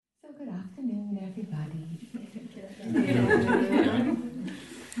Good afternoon, everybody.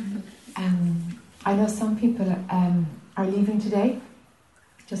 I know some people are leaving today.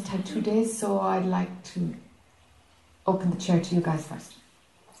 Just had 2 days, so I'd like to open the chair to you guys first.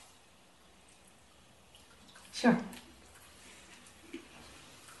 Sure.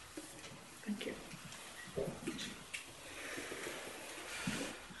 Thank you.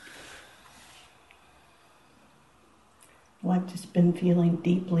 Well, I've just been feeling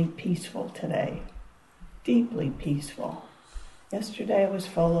deeply peaceful today. Deeply peaceful. Yesterday I was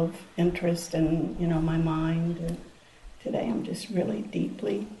full of interest in, my mind, and today I'm just really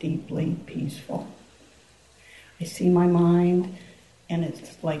deeply, deeply peaceful. I see my mind, and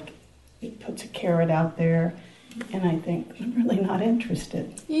it's like it puts a carrot out there, and I think, I'm really not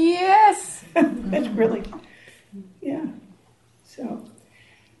interested. Yes! It's really, yeah. So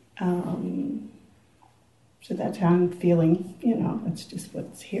that's how I'm feeling, that's just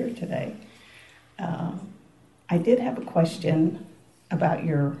what's here today. I did have a question about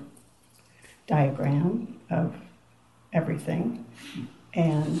your diagram of everything.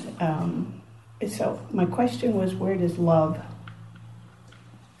 And so my question was, where does love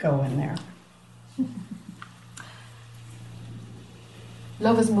go in there?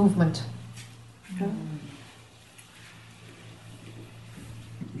 Love is movement.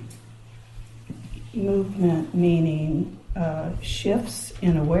 Movement meaning shifts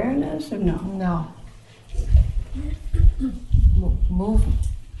in awareness, or no? No. Movement.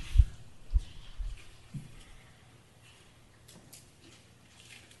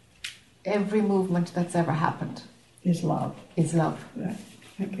 Every movement that's ever happened Is love. is love. Right.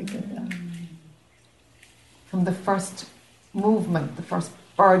 I could get that. From the first movement, the first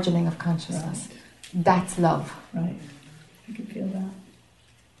burgeoning of consciousness, that's love. Right. I could feel that.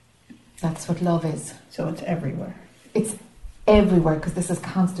 That's what love is. So it's everywhere. It's everywhere, because this is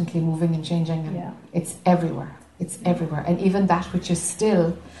constantly moving and changing. And Yeah. It's everywhere. It's everywhere. And even that which is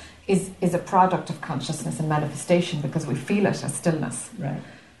still is a product of consciousness and manifestation, because we feel it as stillness. Right.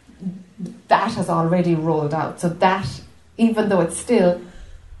 That has already rolled out. So that, even though it's still,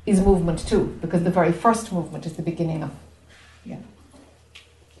 is movement too, because the very first movement is the beginning of... Yeah.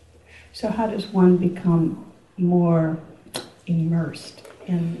 So how does one become more immersed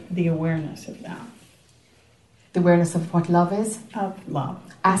in the awareness of that? The awareness of what love is. Of love.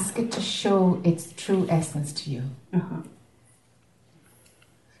 Ask it to show its true essence to you. Uh-huh.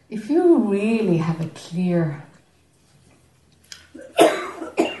 If you really have a clear,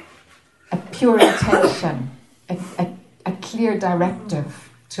 a pure intention, a clear directive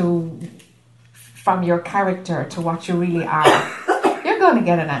from your character to what you really are, you're going to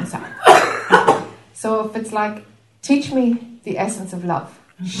get an answer. So if it's like, teach me the essence of love,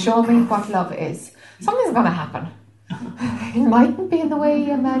 show me what love is, something's going to happen. It mightn't be in the way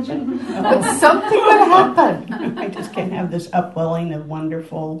you imagine, but something will happen. I just can't have this upwelling of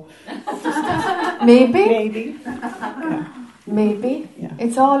wonderful... Maybe. Maybe. Yeah. Maybe. Yeah.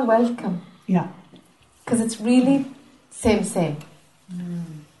 It's all welcome. Yeah. Because it's really same.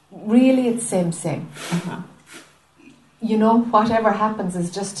 Really, it's same. Uh-huh. Whatever happens is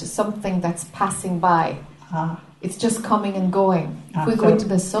just something that's passing by. It's just coming and going. If we go into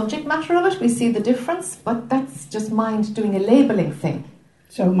the subject matter of it, we see the difference, but that's just mind doing a labeling thing.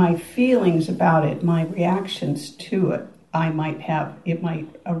 So my feelings about it, my reactions to it,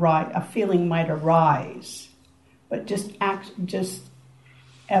 a feeling might arise, but just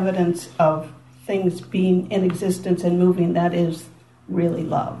evidence of things being in existence and moving, that is really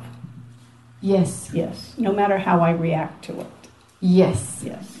love. Yes. Yes. No matter how I react to it. Yes.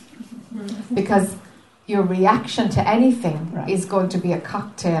 Yes. Because your reaction to anything Right. is going to be a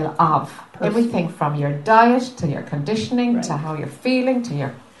cocktail of everything from your diet to your conditioning to how you're feeling to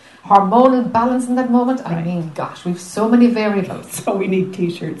your hormonal balance in that moment. Right. I mean, gosh, we've so many variables. So we need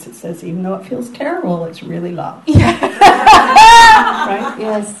t-shirts that says, even though it feels terrible, it's really love. Yeah. Right?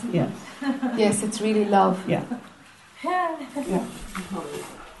 Yes. Yes. Yes, it's really love. Yeah. Yeah.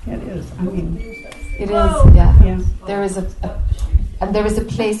 It is. I mean... It is, yeah. Yeah. There is a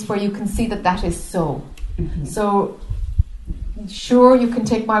place where you can see that is so. Mm-hmm. So, sure, you can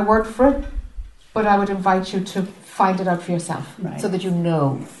take my word for it, but I would invite you to find it out for yourself, Right. so that you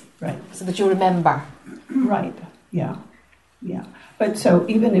know, Right. so that you remember. Right. Yeah. Yeah. But so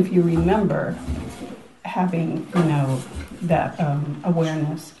even if you remember having, that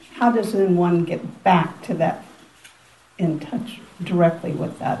awareness, how does then one get back to that, in touch directly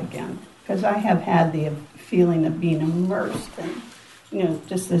with that again? Because I have had the feeling of being immersed in,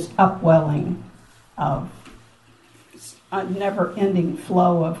 just this upwelling of a never-ending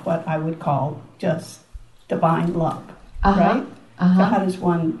flow of what I would call just divine love, right? So how does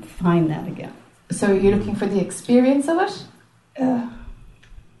one find that again? So you're looking for the experience of it?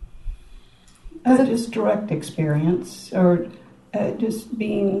 Just direct experience, or just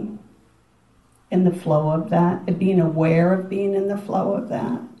being in the flow of that, being aware of being in the flow of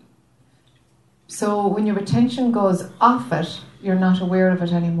that. So when your attention goes off it, you're not aware of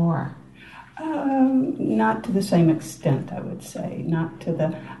it anymore? Not to the same extent, I would say.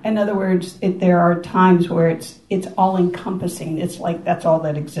 In other words, there are times where it's all-encompassing. It's like that's all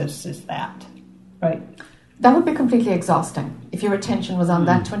that exists is that, right? That would be completely exhausting if your attention was on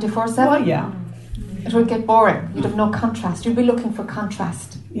that 24/7. Well, yeah. It would get boring. You'd have no contrast. You'd be looking for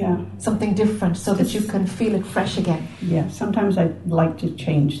contrast. Yeah. Something different so that you can feel it fresh again. Yeah. Sometimes I like to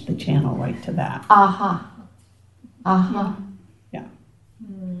change the channel right to that.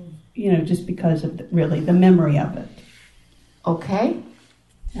 Yeah. Just because of really the memory of it. Okay.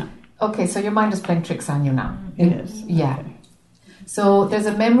 Yeah. Okay, so your mind is playing tricks on you now. It is. Yeah. Okay. So there's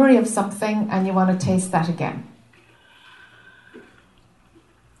a memory of something and you want to taste that again.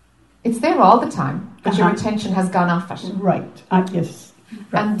 It's there all the time, but your attention has gone off it. Right. Yes.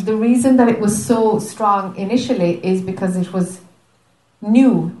 Right. And the reason that it was so strong initially is because it was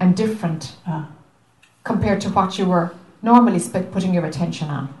new and different compared to what you were normally putting your attention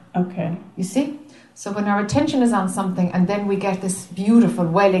on. Okay. You see? So when our attention is on something and then we get this beautiful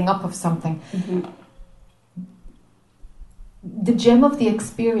welling up of something, the gem of the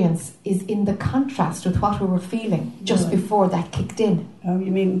experience is in the contrast with what we were feeling just before that kicked in. Oh,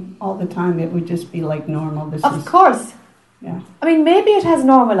 you mean all the time it would just be like normal? Of course. Yeah. I mean, maybe it has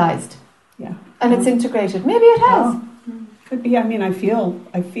normalized. Yeah. And it's integrated. Maybe it has. Could be. I mean, I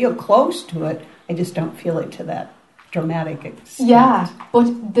feel close to it. I just don't feel it to that dramatic extent. Yeah, but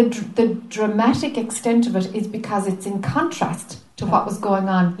the dramatic extent of it is because it's in contrast to what was going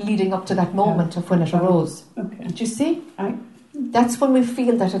on leading up to that moment of when it arose. Okay. Do you see? That's when we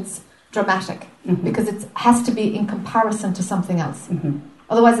feel that it's dramatic, because it has to be in comparison to something else.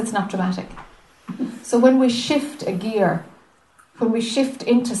 Otherwise it's not dramatic. So when we shift a gear, when we shift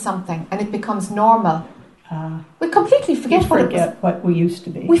into something and it becomes normal, we completely forget what we used to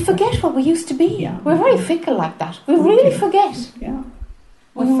be. We forget what we used to be. Yeah. We're very fickle like that. We really forget. Yeah.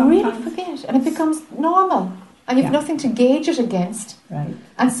 We really forget. And it becomes normal. And you've nothing to gauge it against. Right.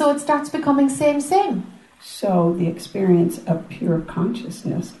 And so it starts becoming same. So the experience of pure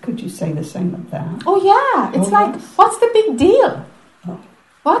consciousness, could you say the same of that? Oh yeah. It's what's the big deal? Oh.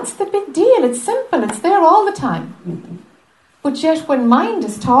 What's the big deal? It's simple. It's there all the time. But yet when mind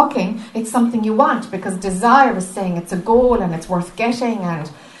is talking, it's something you want, because desire is saying it's a goal and it's worth getting and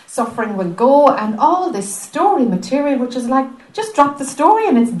suffering will go, and all this story material which is like, just drop the story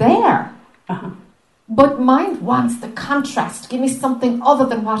and it's there. But mind wants the contrast. Give me something other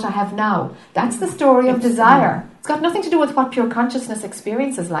than what I have now. That's the story of desire. It's got nothing to do with what pure consciousness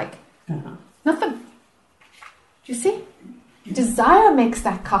experience is like. Nothing. Do you see? Desire makes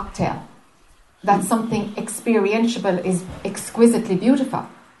that cocktail. That something experientiable is exquisitely beautiful.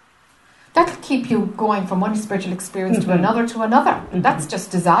 That'll keep you going from one spiritual experience to another. That's just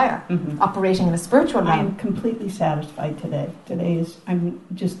desire operating in a spiritual realm. I am completely satisfied today. I'm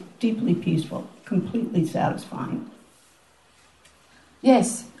just deeply peaceful, completely satisfying.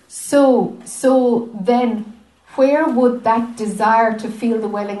 Yes. So then where would that desire to feel the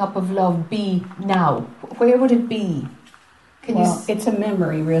welling up of love be now? Where would it be? It's a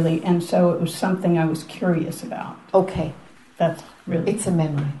memory, really, and so it was something I was curious about. Okay. That's really... It's a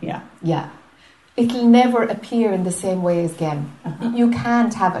memory. Yeah. Yeah. It'll never appear in the same way again. You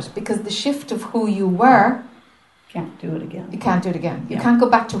can't have it, because the shift of who you were... Can't do it again. You can't do it again. You can't go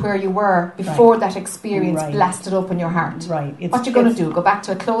back to where you were before that experience blasted open your heart. Right. What you going to do? Go back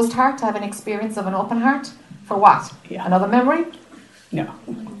to a closed heart to have an experience of an open heart? For what? Yeah. Another memory? No.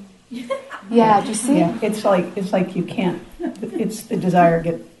 Yeah, do you see? Yeah, it's like you can't. It's the desire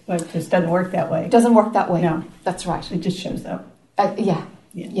it just doesn't work that way. It doesn't work that way. No, that's right. It just shows up. Yeah.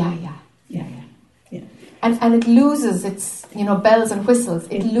 Yeah. And it loses its bells and whistles.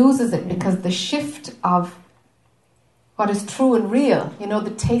 It loses it because the shift of what is true and real.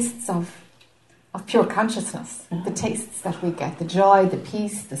 The tastes of pure consciousness, the tastes that we get, the joy, the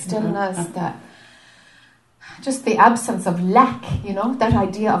peace, the stillness, just the absence of lack, that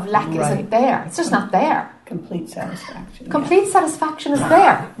idea of lack isn't there. It's just not there. Complete satisfaction. Complete satisfaction is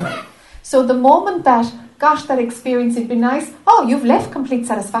there. Right. So the moment that, gosh, that experience would be nice, you've left complete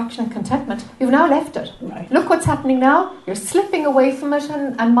satisfaction and contentment. You've now left it. Right. Look what's happening now. You're slipping away from it,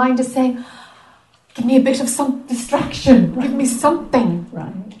 and mind is saying, give me a bit of some distraction. Give me something.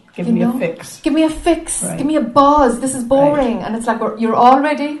 Right. Give me a fix. Give me a fix. Right. Give me a buzz. This is boring. Right. And it's like you're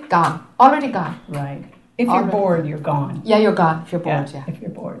already gone. Already gone. Right. If you're bored, you're gone. Yeah, you're gone if you're bored, yeah. If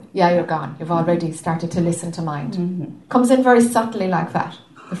you're bored. Yeah, you're gone. You've already started to listen to mind. Comes in very subtly like that,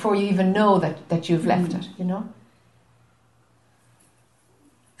 before you even know that you've left it, you know?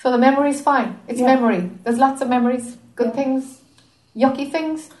 So the memory's fine. It's memory. There's lots of memories. Good things, yucky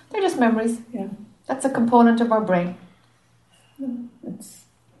things. They're just memories. Yeah. That's a component of our brain.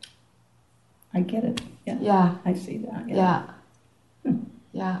 I get it. Yeah. Yeah. I see that. Yeah.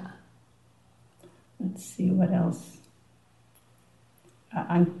 Yeah. Let's see what else.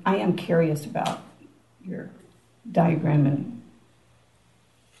 I am curious about your diagram and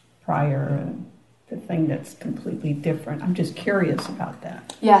prior and the thing that's completely different. I'm just curious about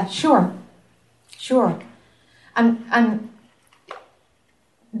that. Yeah, sure. And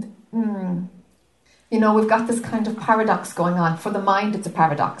you know, we've got this kind of paradox going on. For the mind, it's a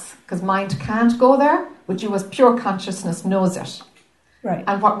paradox, because mind can't go there, but you as pure consciousness knows it. Right.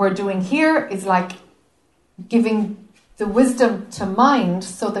 And what we're doing here is like giving the wisdom to mind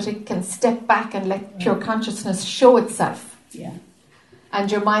so that it can step back and let pure consciousness show itself. Yeah.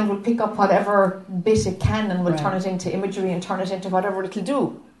 And your mind will pick up whatever bit it can and will turn it into imagery and turn it into whatever it'll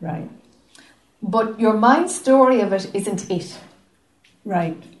do. Right. But your mind's story of it isn't it.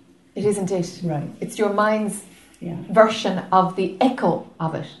 Right. It isn't it. Right. It's your mind's version of the echo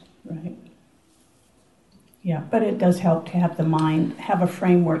of it. Right. Yeah, but it does help to have the mind, have a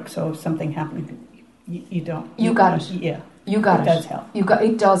framework, so if something happens, you don't... You got it. Yeah. You got it. It does help.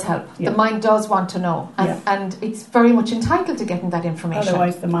 It does help. Yeah. The mind does want to know. And it's very much entitled to getting that information.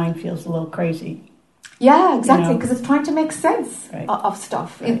 Otherwise the mind feels a little crazy. Yeah, exactly, because it's trying to make sense Right. of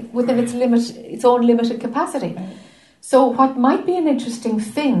stuff within its own limited capacity. Right. So what might be an interesting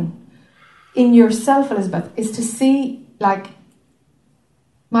thing in yourself, Elizabeth, is to see, like,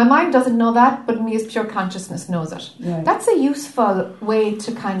 my mind doesn't know that, but me as pure consciousness knows it. Right. That's a useful way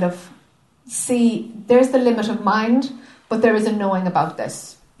to kind of see, there's the limit of mind, but there is a knowing about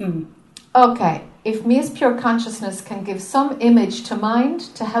this. Okay, if me as pure consciousness can give some image to mind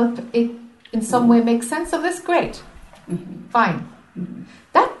to help it in some way make sense of this, great. Fine.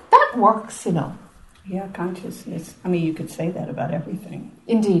 That works, you know. Yeah, consciousness. I mean, you could say that about everything.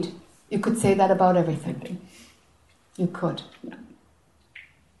 Indeed. You could say that about everything. You could.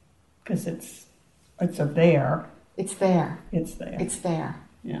 Because it's there. It's there. It's there. It's there.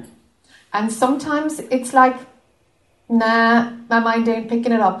 Yeah. And sometimes it's like, nah, my mind ain't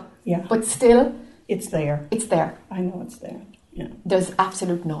picking it up. Yeah. But still, it's there. It's there. I know it's there. Yeah. There's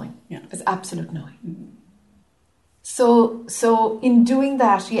absolute knowing. Yeah. There's absolute knowing. So in doing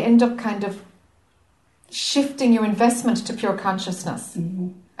that, you end up kind of shifting your investment to pure consciousness.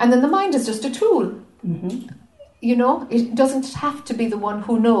 And then the mind is just a tool. You know, it doesn't have to be the one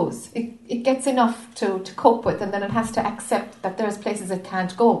who knows. It gets enough to cope with, and then it has to accept that there's places it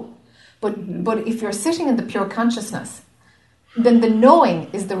can't go. But if you're sitting in the pure consciousness, then the knowing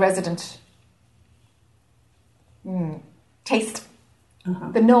is the resident taste.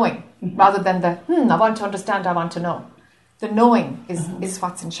 The knowing, rather than the, I want to understand, I want to know. The knowing is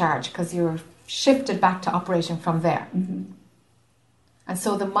what's in charge, because you're shifted back to operating from there. And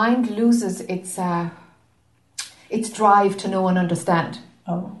so the mind loses its drive to know and understand.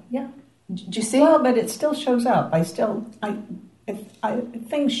 Oh, yeah. Do you see? Well, but it still shows up. If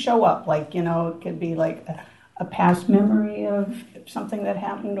things show up, like, you know, it could be like a past memory of something that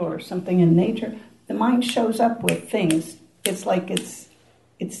happened or something in nature. The mind shows up with things. It's like it's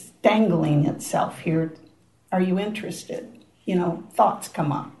dangling itself here. Are you interested? You know, thoughts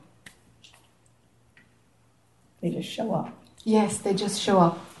come up. They just show up. Yes, they just show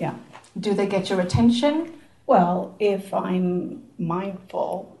up. Yeah. Do they get your attention? Well, if I'm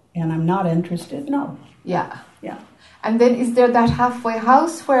mindful and I'm not interested, no. Yeah. Yeah. And then is there that halfway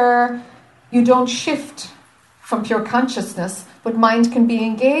house where you don't shift from pure consciousness, but mind can be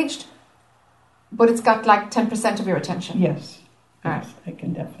engaged, but it's got like 10% of your attention? Yes. All Yes, right. I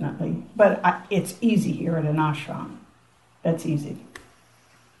can definitely. But it's easy here at an ashram. That's easy.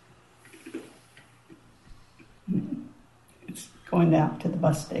 It's going down to the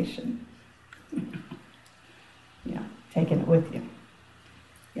bus station. Yeah, taking it with you.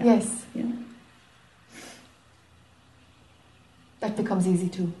 Yeah. Yes. Yeah. That becomes easy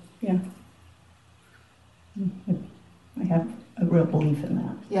too. Yeah. I have a real belief in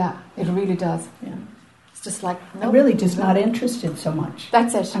that. Yeah, it really does. Yeah. It's just like, no. I'm really just not interested so much.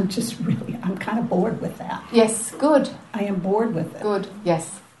 That's it. I'm kind of bored with that. Yes, good. I am bored with it. Good,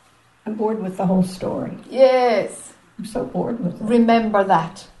 yes. I'm bored with the whole story. Yes. I'm so bored with it. Remember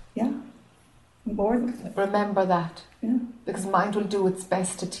that. Yeah. I'm bored with it. Remember that. Yeah. Because mind will do its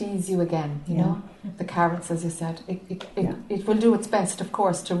best to tease you again, you know? The carrots, as you said. It will do its best, of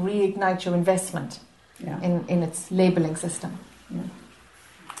course, to reignite your investment. in its labeling system. Yeah.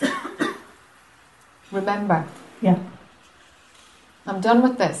 Remember. Yeah. I'm done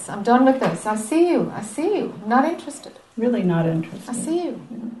with this. I'm done with this. I see you. I see you. I'm not interested. Really not interested. I see you.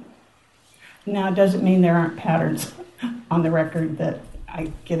 Yeah. Now, does it mean there aren't patterns on the record that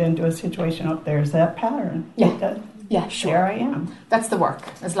I get into a situation, oh, there's that pattern? Yeah. It does. Yeah, sure. There I am. That's the work.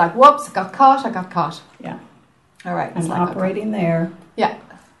 It's like, whoops, I got caught. Yeah. All right. I'm like, operating there. Yeah.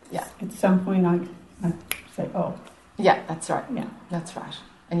 Yeah. At some point I say, oh. Yeah, that's right. Yeah. That's right.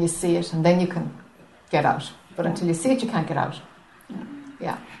 And you see it, and then you can get out. But until you see it, you can't get out.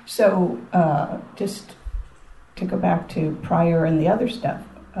 Yeah. So, just to go back to prior and the other stuff,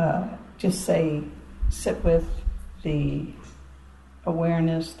 just sit with the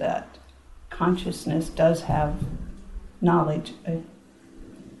awareness that consciousness does have knowledge.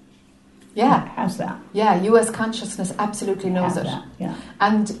 Has that. Yeah, you as consciousness absolutely knows it. That. Yeah.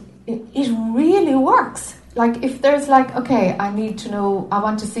 And it really works. Like if there's like, okay, I need to know, I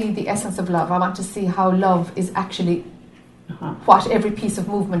want to see the essence of love. I want to see how love is actually what every piece of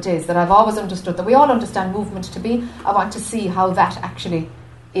movement is, that I've always understood, that we all understand movement to be. I want to see how that actually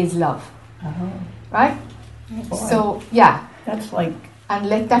is love. Right? Oh, so, yeah. That's like... And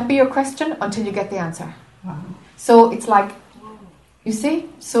let that be your question until you get the answer. Wow. So it's like, you see?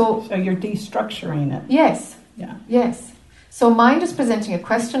 So you're destructuring it. Yes. Yeah. Yes. So mind is presenting a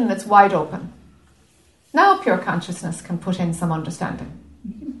question and it's wide open. Now pure consciousness can put in some understanding.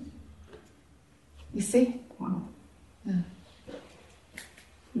 Mm-hmm. You see? Wow. Yeah.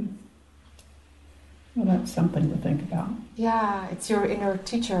 Well, that's something to think about. Yeah, it's your inner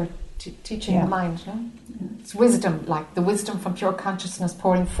teacher teaching the mind. No? Yeah. It's wisdom, like the wisdom from pure consciousness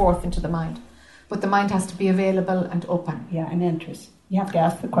pouring forth into the mind. But the mind has to be available and open. Yeah, and interest. You have to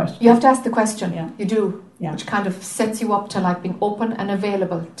ask the question. You have to ask the question. Yeah. You do. Yeah. Which kind of sets you up to like being open and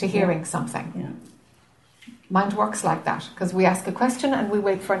available to hearing something. Yeah. Mind works like that because we ask a question and we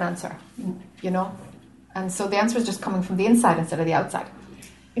wait for an answer. Yeah. You know? And so the answer is just coming from the inside instead of the outside.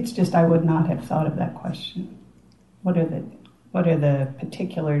 It's just I would not have thought of that question. What are the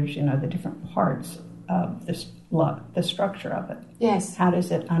particulars, the different parts of the structure of it? Yes. How does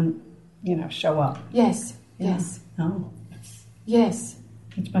it show up? Yes. Yeah. Yes. No. Yes.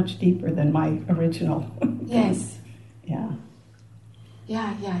 It's much deeper than my original. Yes. Yeah.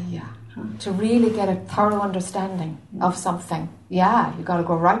 Yeah. Huh. To really get a thorough understanding of something, you got to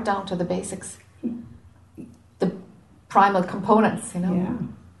go right down to the basics. The primal components, Yeah.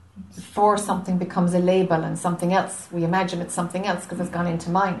 Before something becomes a label and something else, we imagine it's something else because it's gone into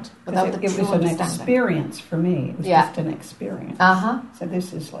mind without the true understanding. It was an experience for me. It was just an experience. So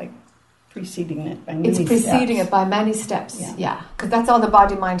this is like preceding it by many steps. It's preceding it by many steps, because that's all the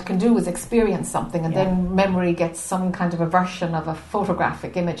body-mind can do is experience something, and then memory gets some kind of a version of a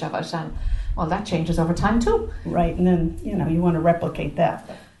photographic image of it, and that changes over time too. Right, and then you want to replicate that.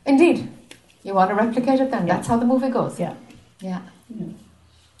 Indeed, you want to replicate it. Then that's how the movie goes. Yeah.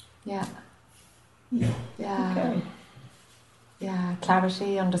 Okay. Yeah,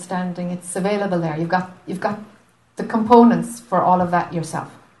 clarity, understanding. It's available there. You've got the components for all of that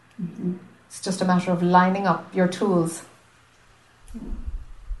yourself. Mm-hmm. It's just a matter of lining up your tools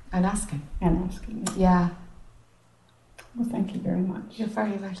and asking. Yeah. Well, thank you very much. You're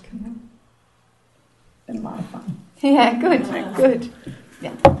very welcome. It's been a lot of fun. Yeah, good.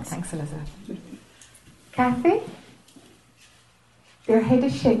 Yeah, thanks, Elizabeth. Kathy? Your head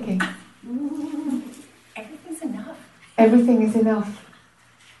is shaking. Everything's enough. Everything is enough.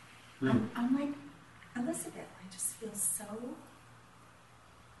 I'm like Elizabeth. I just feel so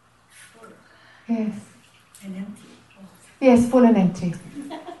full. Yes. And empty. Yes, full and empty.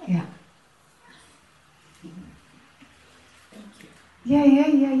 Yeah. Thank you. Yeah.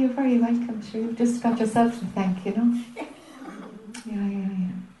 You're very welcome. Sure, you've just got yourself to thank, Yeah.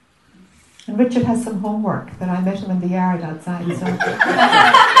 And Richard has some homework that I met him in the yard outside. So. It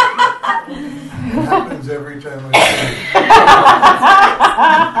happens every time I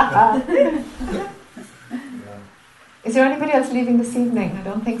see it. Is there anybody else leaving this evening? I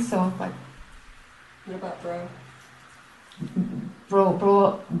don't think so. But What about Bro?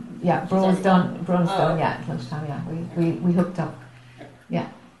 Bro's done. Bro's done. Yeah, at lunchtime. Yeah, we hooked up. Yeah.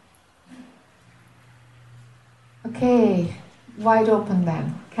 Okay, wide open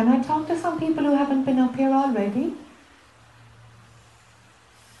then. Can I talk to some people who haven't been up here already?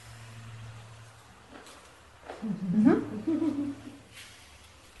 Mm-hmm.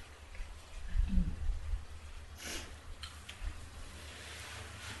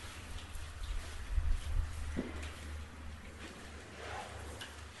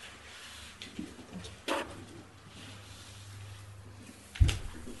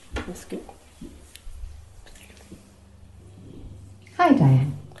 That's good.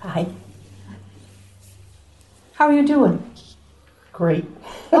 How are you doing? Great.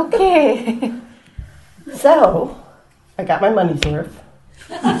 Okay. So, I got my money's worth.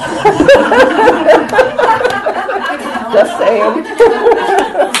 Just saying.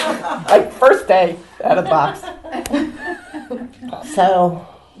 Like, first day out of the box. So,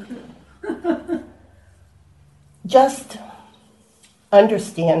 just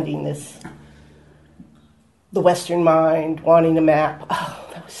understanding this, the Western mind, wanting a map,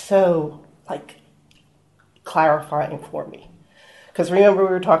 that was so, clarifying for me. Because remember we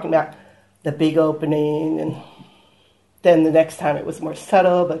were talking about the big opening, and then the next time it was more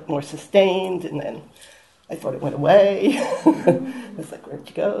subtle, but more sustained, and then I thought it went away. I was like, where'd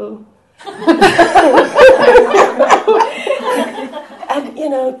you go?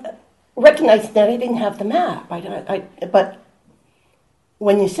 And, recognized that I didn't have the map. But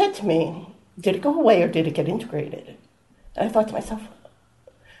when you said to me, did it go away or did it get integrated? And I thought to myself,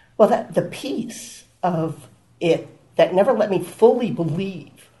 well, that the piece of it that never let me fully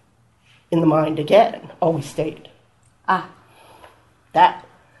believe in the mind again always stayed. That,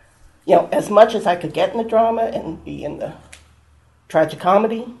 as much as I could get in the drama and be in the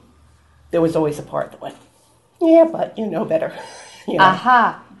tragicomedy, there was always a part that went, yeah, but you know better.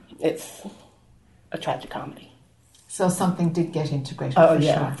 It's a tragicomedy. So something did get integrated.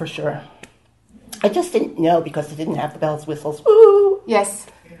 Sure. For sure. I just didn't know because it didn't have the bells, whistles. Woo! Yes,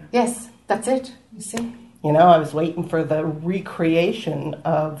 that's it. You see. I was waiting for the recreation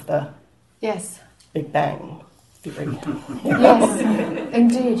of the Big Bang Theory. Yes,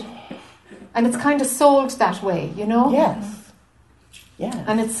 indeed. And it's kind of sold that way, Yes. Yeah.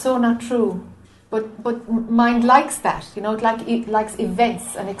 And it's so not true. But mind likes that, it likes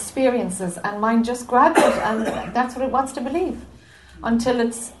events and experiences, and mind just grabs it, and that's what it wants to believe, until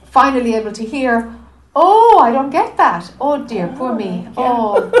it's finally able to hear, oh, I don't get that. Oh dear, poor me. Yeah.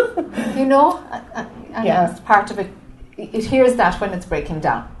 Oh, and it's part of it. It hears that when it's breaking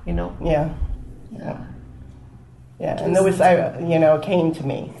down, Yeah. And there was, it came to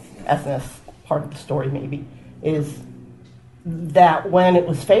me as this part of the story maybe, is that when it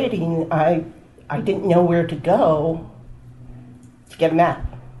was fading, I didn't know where to go to get a map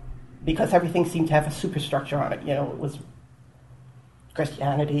because everything seemed to have a superstructure on it. It was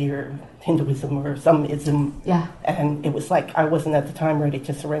Christianity or Hinduism or some ism. Yeah. And it was like I wasn't at the time ready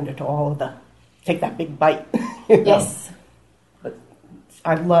to surrender to all of take that big bite. Yes. But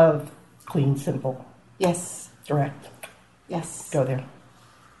I love clean, simple. Yes. Direct. Yes. Go there.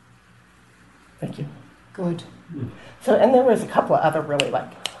 Thank you. Good. So, and there was a couple of other really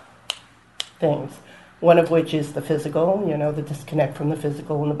things. One of which is the physical, the disconnect from the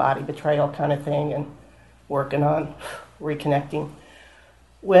physical and the body betrayal kind of thing, and working on reconnecting.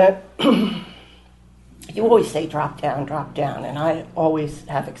 When you always say drop down, and I always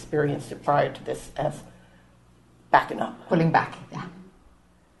have experienced it prior to this as backing up. Pulling back, yeah.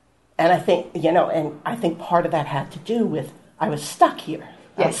 And I think, and I think part of that had to do with I was stuck here.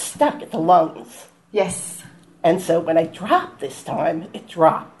 Yes. I was stuck at the lungs. Yes. And so when I dropped this time, it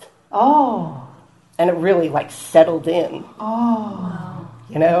dropped. Oh. And it really settled in. Oh.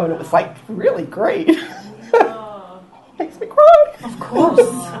 And it was really great. Makes me cry. Of course.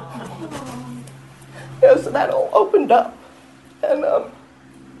 So that all opened up. And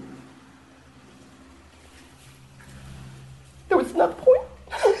there was another point.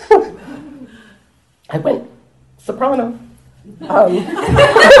 I went soprano. And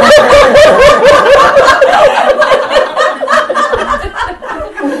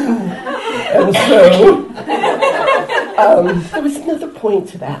so there was another point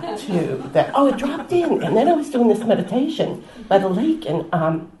to that too. That it dropped in, and then I was doing this meditation by the lake, and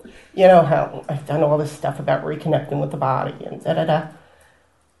how I've done all this stuff about reconnecting with the body and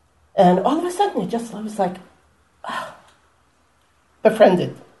and all of a sudden it was like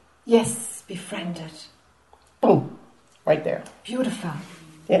befriended. Yes, befriended. Boom, right there. Beautiful.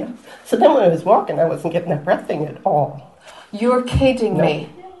 Yeah. So then when I was walking, I wasn't getting that breath thing at all. You're kidding me.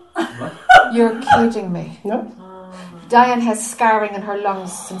 You're kidding me. No. Diane has scarring in her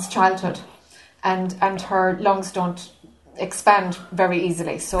lungs since childhood, and her lungs don't expand very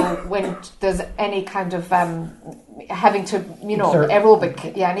easily. So when there's any kind of having to,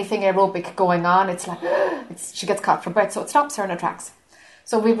 aerobic, anything aerobic going on, it's like she gets caught for breath, so it stops her in her tracks.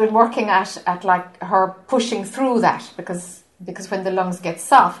 So we've been working at her pushing through that because when the lungs get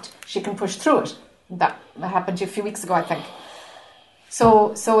soft, she can push through it. That happened a few weeks ago, I think.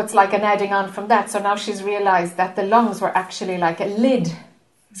 So it's like an adding on from that. So now she's realised that the lungs were actually like a lid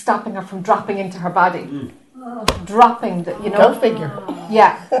stopping her from dropping into her body. Dropping the, Go figure.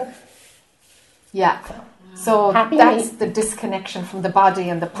 Yeah. Yeah. So Happy that's me. the disconnection from the body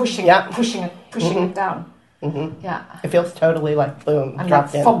and the pushing it down. Yeah. It feels totally like boom, And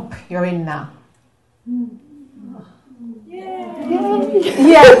dropped like in. thump, you're in now. Yay.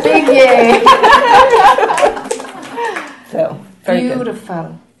 Yeah, big yay. So, very good.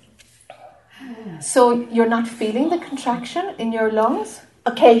 Beautiful. So you're not feeling the contraction in your lungs?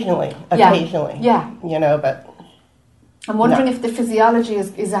 Occasionally. Yeah. You know, but I'm wondering if the physiology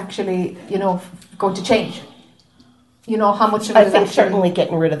is actually, going to change. You know, how much of it I is think actually... certainly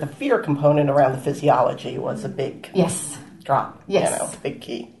getting rid of the fear component around the physiology was a big Yes. drop. Yes. Big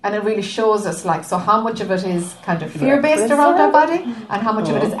key. And it really shows us, so how much of it is kind of fear-based around our body, and how much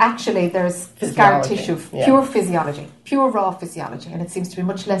of it is actually, there's scar tissue, pure physiology, pure raw physiology, and it seems to be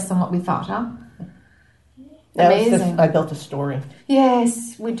much less than what we thought, huh? Yeah, Amazing. I built a story.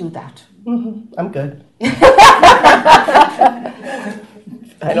 Yes, we do that. I'm good.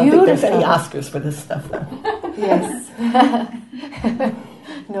 I don't think there's any Oscars for this stuff, though. Yes.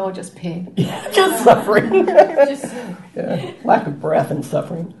 No, just pain. Just suffering. Lack of breath and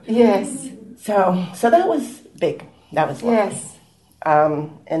suffering. Yes. So that was big. That was lovely. Yes.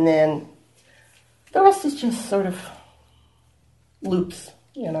 And then the rest is just sort of loops,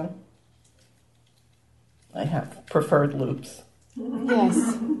 I have preferred loops. Yes.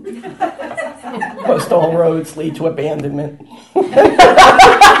 Most all roads lead to abandonment.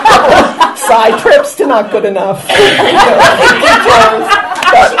 Side trips to not good enough.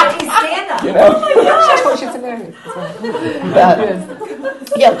 She's hilarious as well. But,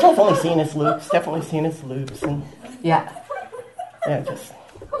 yeah, definitely seen as loops. And Yeah.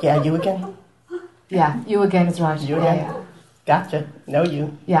 You again? Yeah, you again is right. You again? Yeah. Gotcha. Know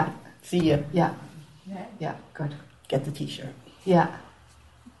you. Yeah. See you. Yeah. Yeah, good. Get the t-shirt. Yeah.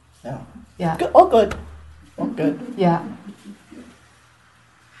 No. Yeah. Good. All good. All good. Yeah.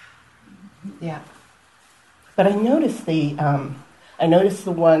 Yeah. But I noticed the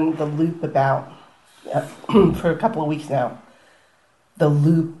loop about, for a couple of weeks now, the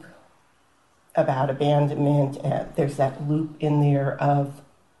loop about abandonment, there's that loop in there of,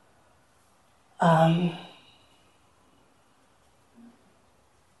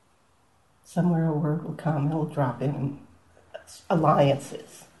 somewhere a word will come, it'll drop in,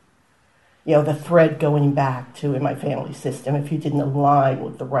 alliances. The thread going back to, in my family system, if you didn't align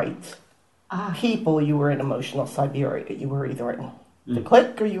with the right people, you were in emotional Siberia. You were either in the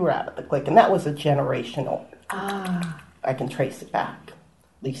clique or you were out of the clique. And that was a generational. I can trace it back,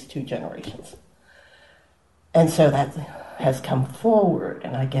 at least 2 generations. And so that has come forward,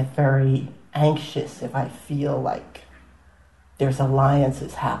 and I get very anxious if I feel like there's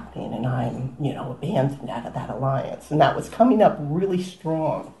alliances happening and I'm, abandoned out of that alliance. And that was coming up really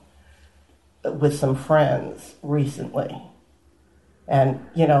strong with some friends recently. And,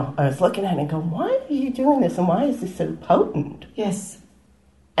 I was looking at it and going, why are you doing this? And why is this so potent? Yes.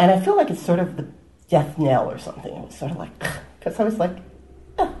 And I feel like it's sort of the death knell or something. It was sort of like, because I was like,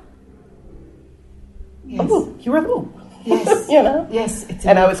 yes. a loop. You're a loop. Yes. Yes.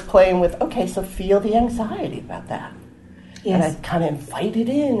 And I was playing with, okay, so feel the anxiety about that. Yes. And I'd kind of invite it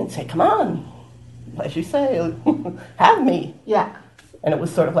in and say, come on, as you say, have me. Yeah. And it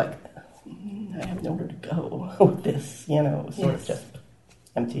was sort of like, I have nowhere to go with this, it was sort of just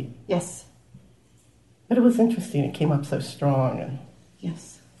empty. Yes. But it was interesting. It came up so strong and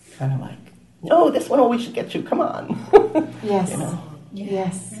yes, kind of like, no, this one always should get you. Come on. Yes.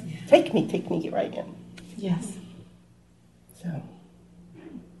 Yes. Take me, get right in. Yes. So.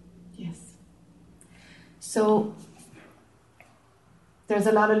 Yes. So there's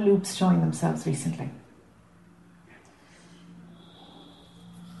a lot of loops showing themselves recently.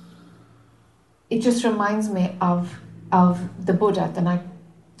 It just reminds me of the Buddha, the night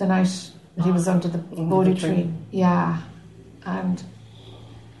that he was under the Bodhi tree. Yeah. And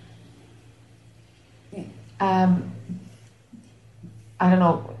I don't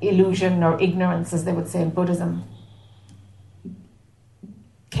know, illusion or ignorance, as they would say in Buddhism,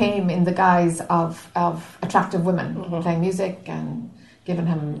 came in the guise of attractive women playing music and giving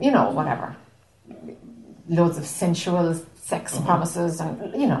him, whatever, loads of sensual sex promises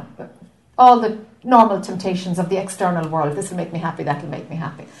and, all the normal temptations of the external world. This will make me happy, that will make me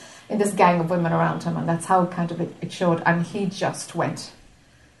happy. In this gang of women around him, and that's how kind of it showed. And he just went,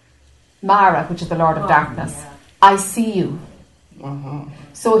 Mara, which is the Lord of Darkness, yeah. I see you.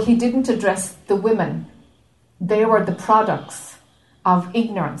 So he didn't address the women. They were the products of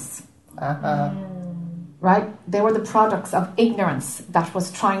ignorance. Right? They were the products of ignorance that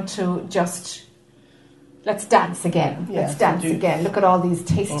was trying to just... Let's dance again. Yeah, let's dance again. Look at all these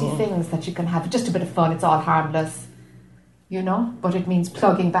tasty things that you can have. Just a bit of fun. It's all harmless, But it means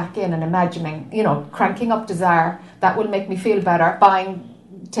plugging back in and imagining, cranking up desire. That will make me feel better. Buying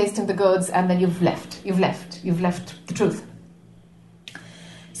tasting the goods, and then you've left the truth.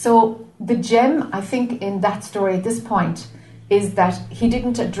 So the gem, I think, in that story at this point is that he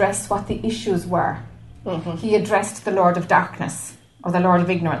didn't address what the issues were. Mm-hmm. He addressed the Lord of Darkness, or the Lord of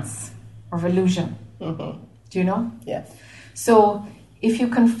Ignorance, or of illusion. Mm-hmm. Do you know? Yes. So if you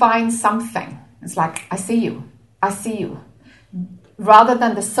can find something, it's like, I see you, rather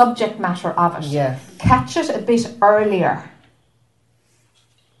than the subject matter of it. Yes. Catch it a bit earlier.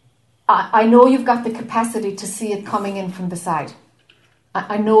 I know you've got the capacity to see it coming in from the side.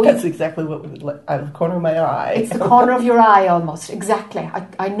 I know that's exactly what out of the corner of my eye. It's the corner of your eye almost, exactly.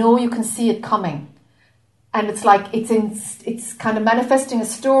 I know you can see it coming. And it's like it's kind of manifesting a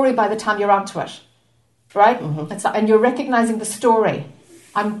story by the time you're onto it. Right? Mm-hmm. And you're recognizing the story.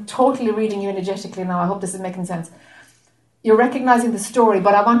 I'm totally reading you energetically now. I hope this is making sense. You're recognizing the story,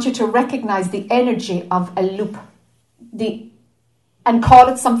 but I want you to recognize the energy of a loop. And call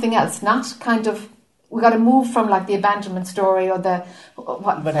it something else, not kind of, we got to move from like the abandonment story or the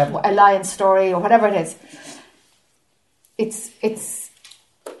alliance story or whatever it is.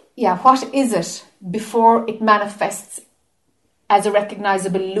 What is it before it manifests as a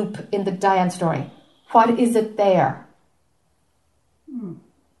recognizable loop in the Diane story? What is it there?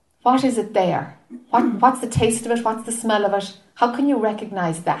 What is it there? What's the taste of it? What's the smell of it? How can you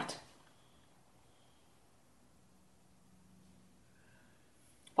recognize that?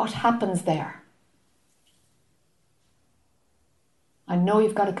 What happens there? I know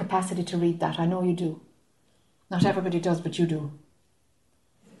you've got a capacity to read that. I know you do. Not everybody does, but you do.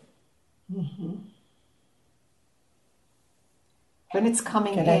 Mm-hmm. When it's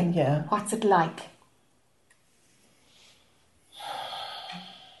coming what's it like?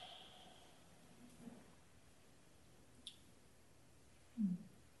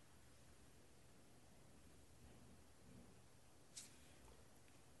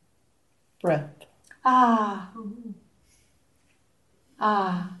 Breath. Ah.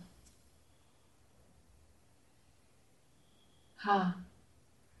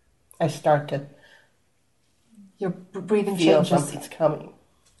 I start to your breathing feel changes. Something's coming.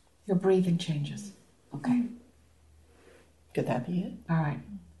 Your breathing changes. Okay. Could that be it? All right.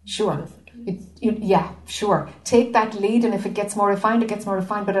 Sure. Sure. Take that lead, and if it gets more refined, it gets more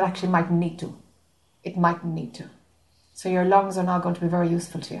refined, but it actually mightn't need to. It mightn't need to. So your lungs are now going to be very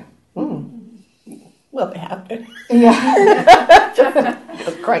useful to you. Well, they have been. Yeah.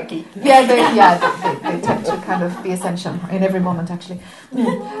 Just cranky. Yeah, they tend to kind of be essential in every moment, actually.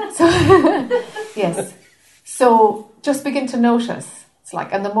 So, yes. So just begin to notice. It's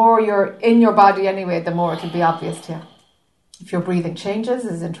like, and the more you're in your body anyway, the more it'll be obvious to you. If your breathing changes,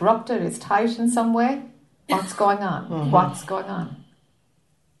 is interrupted, is tight in some way, what's going on? Mm-hmm. What's going on?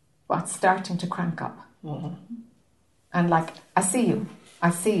 What's starting to crank up? Mm-hmm. And like, I see you.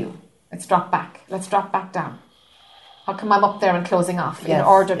 Let's drop back. Let's drop back down. How come I'm up there and closing off in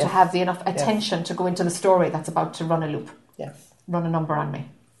order to have the enough attention to go into the story that's about to run a loop? Yes. Run a number on me.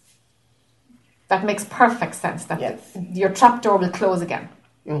 That makes perfect sense. That your trapdoor will close again.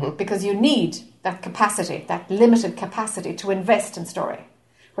 Mm-hmm. Because you need that capacity, that limited capacity to invest in story.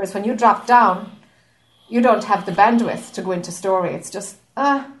 Whereas when you drop down, you don't have the bandwidth to go into story. It's just,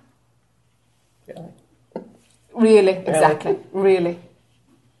 Really, exactly. Really.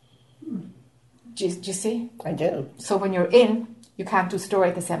 Do you see? I do. So when you're in, you can't do story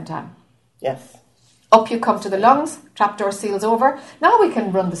at the same time. Yes. Up you come to the lungs, trapdoor seals over. Now we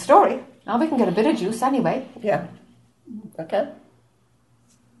can run the story. Now we can get a bit of juice anyway. Yeah. Okay.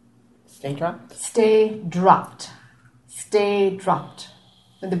 Stay dropped. Stay dropped. Stay dropped.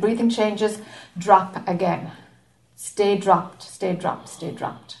 When the breathing changes, drop again. Stay dropped, stay dropped, stay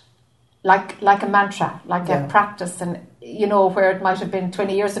dropped. Like a mantra, like a practice, and where it might have been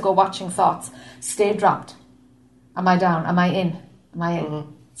 20 years ago watching thoughts. Stay dropped. Am I down? Am I in? Am I in?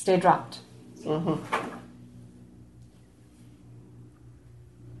 Mm-hmm. Stay dropped. Mm-hmm.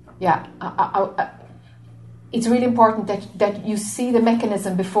 Yeah. It's really important that you see the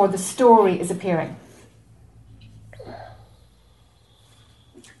mechanism before the story is appearing.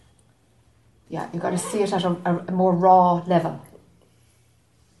 Yeah, you've got to see it at a more raw level.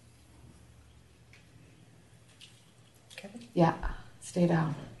 Yeah, stay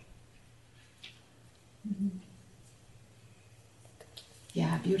down. Mm-hmm.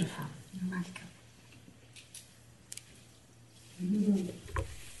 Yeah, beautiful. You're welcome. Mm-hmm.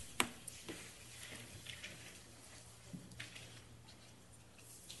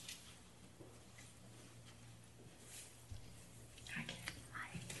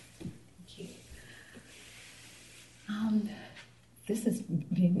 This has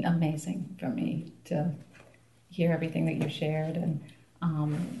been amazing for me to hear everything that you shared, and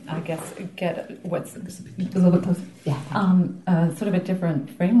I guess, get what's a little bit closer. Yeah. Sort of a different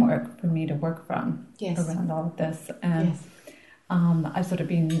framework for me to work from Yes. around all of this. And Yes. I've sort of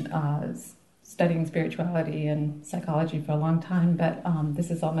been studying spirituality and psychology for a long time, but this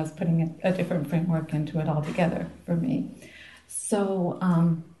is almost putting a different framework into it altogether for me. So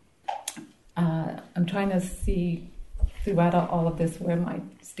I'm trying to see throughout all of this where my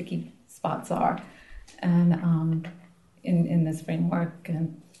sticky spots are, and in this framework.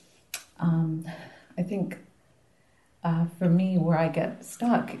 And I think for me, where I get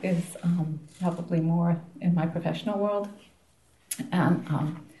stuck is probably more in my professional world. And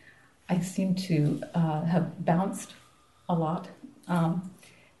I seem to have bounced a lot,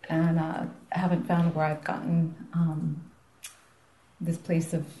 and haven't found where I've gotten this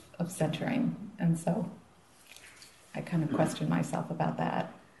place of centering. And so I kind of question myself about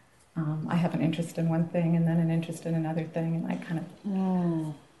that. I have an interest in one thing and then an interest in another thing, and I kind of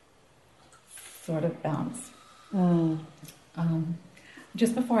sort of bounce.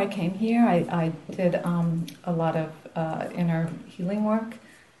 Just before I came here, I did a lot of inner healing work,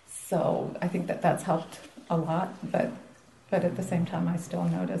 so I think that's helped a lot, but at the same time I still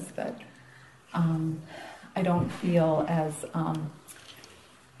notice that I don't feel as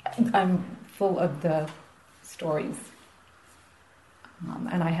I'm full of the stories,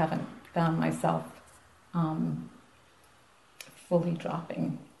 and I haven't found myself fully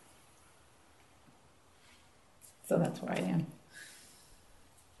dropping. So that's where I am.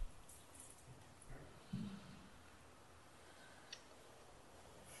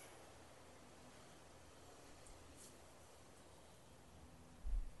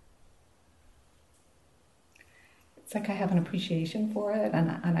 It's like I have an appreciation for it, and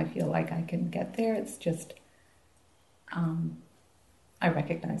I feel like I can get there. It's just I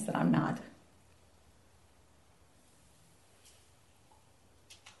recognize that I'm not.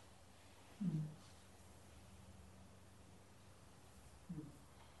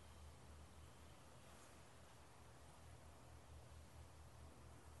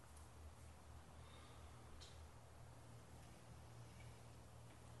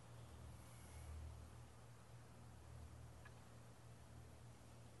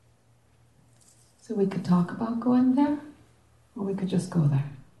 So we could talk about going there, or we could just go there.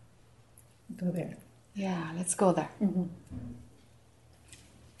 Go there. Yeah, let's go there. Mm-hmm.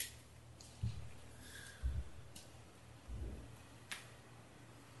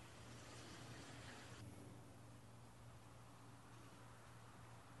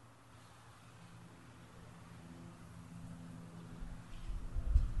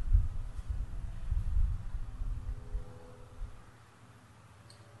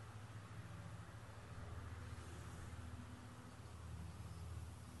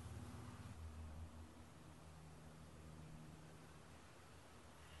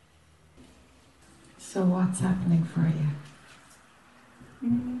 So what's happening for you?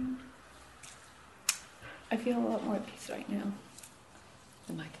 I feel a lot more at peace right now.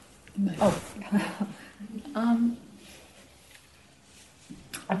 The mic. Oh.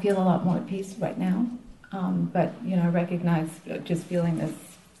 I feel a lot more at peace right now, but I recognize just feeling this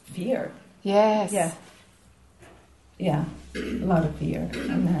fear. Yes. Yeah, a lot of fear,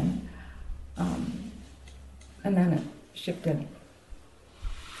 and then it shifted.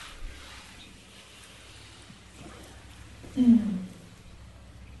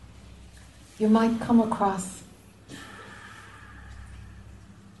 You might come across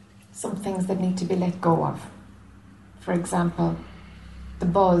some things that need to be let go of. For example, the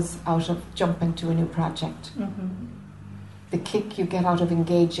buzz out of jumping to a new project, the kick you get out of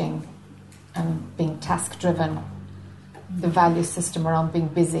engaging and being task-driven, the value system around being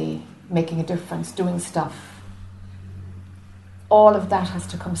busy, making a difference, doing stuff. All of that has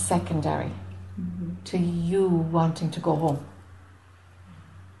to come secondary to you wanting to go home.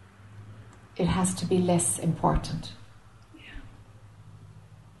 It has to be less important.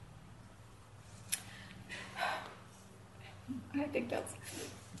 I think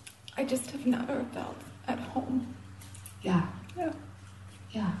I just have never felt at home. Yeah. Yeah.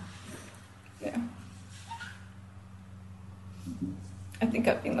 Yeah. Yeah. I think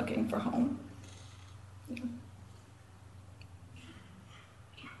I've been looking for home. Yeah.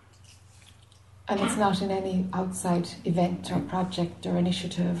 And it's not in any outside event or project or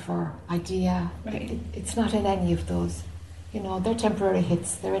initiative or idea. Right. It's not in any of those. They're temporary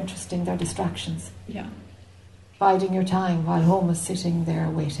hits, they're interesting, they're distractions. Yeah. Biding your time while home is sitting there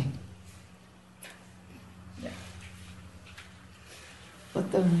waiting. Yeah.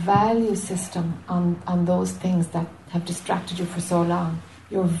 But the value system on those things that have distracted you for so long,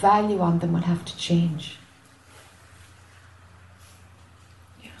 your value on them will have to change.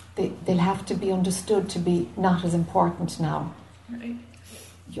 they'll have to be understood to be not as important now. Right.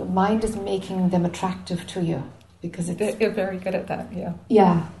 Your mind is making them attractive to you because They're very good at that. Yeah.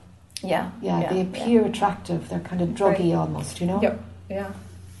 yeah, Yeah. they appear attractive. They're kind of druggy almost, you know. Yep. Yeah.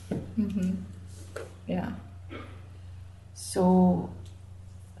 Mm-hmm. Yeah. So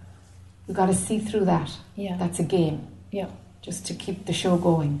you've got to see through that. Yeah. That's a game, Yeah. just to keep the show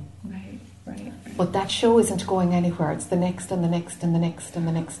going. Right. Right. But that show isn't going anywhere. It's the next and the next and the next and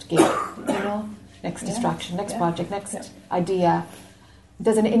the next gig, you know? Next distraction, next project, next idea.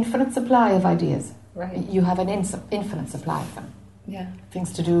 There's an infinite supply of ideas. Right. You have an infinite supply of them. Yeah.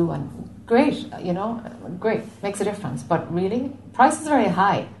 Things to do, and great, you know, great, makes a difference. But really, price is very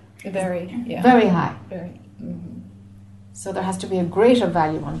high. Very. Yeah. Very high. Very. Mm-hmm. So there has to be a greater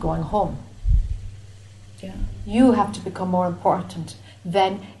value on going home. Yeah. You have to become more important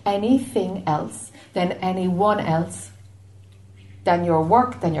than anything else, than anyone else, than your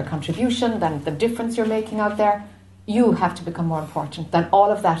work, than your contribution, than the difference you're making out there. You have to become more important than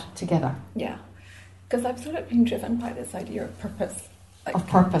all of that together. Yeah. Because I've sort of been driven by this idea of purpose. Of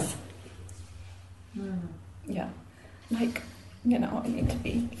purpose. Yeah. Like, you know, I need to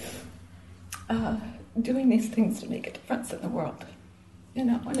be doing these things to make a difference in the world. You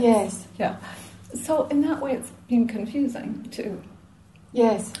know? And Yes. Yeah. So in that way, it's been confusing too.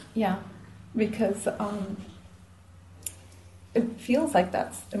 Yes. Yeah. Because it feels like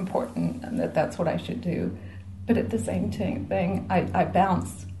that's important and that's what I should do. But at the same thing, I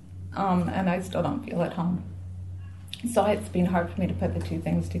bounce and I still don't feel at home. So it's been hard for me to put the two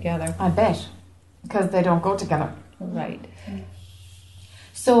things together. I bet. Because they don't go together. Right.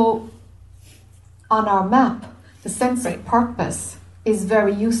 So, on our map, the sense of purpose is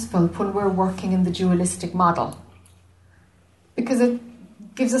very useful when we're working in the dualistic model. Because it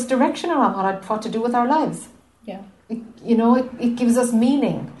gives us direction around what to do with our lives. Yeah. It gives us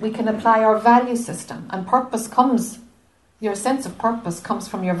meaning. We can apply our value system. And your sense of purpose comes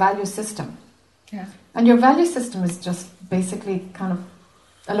from your value system. Yeah. And your value system is just basically kind of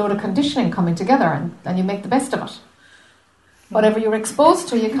a load of conditioning coming together, and you make the best of it. Whatever you're exposed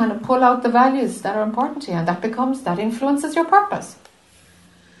to, you kind of pull out the values that are important to you, and that influences your purpose.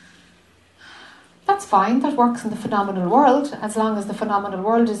 That's fine, that works in the phenomenal world, as long as the phenomenal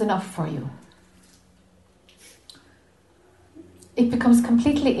world is enough for you. It becomes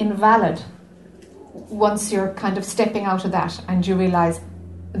completely invalid once you're kind of stepping out of that and you realise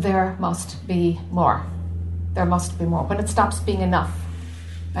there must be more. There must be more. When it stops being enough,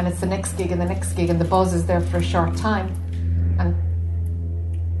 and it's the next gig and the next gig, and the buzz is there for a short time,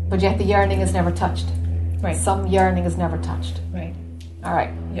 but yet the yearning is never touched. Right. Some yearning is never touched. Right. All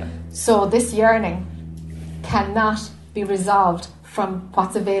right. Yeah. So this yearning cannot be resolved from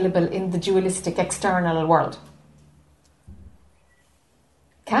what's available in the dualistic external world.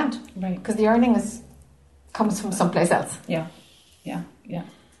 Can't. Right. Because the yearning comes from someplace else. Yeah.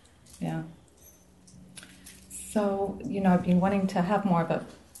 So, I've been wanting to have more of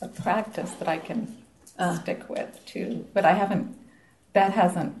a practice that I can stick with too, but that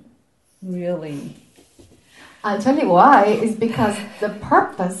hasn't really... I'll tell you why, is because the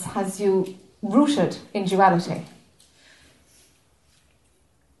purpose has you rooted in duality.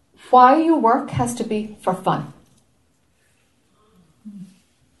 Why you work has to be for fun.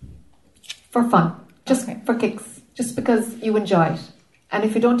 For fun. Just for kicks. Just because you enjoy it. And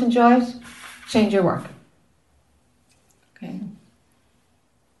if you don't enjoy it, change your work. Okay.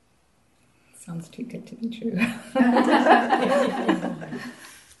 Sounds too good to be true.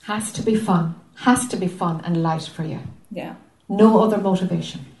 Has to be fun. Has to be fun and light for you. Yeah. No other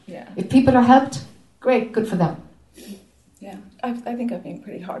motivation. Yeah. If people are helped, great, good for them. Yeah. I think I've been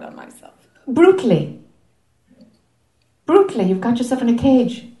pretty hard on myself. Brutally, you've got yourself in a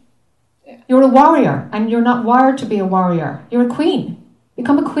cage. Yeah. You're a warrior, and you're not wired to be a warrior. You're a queen.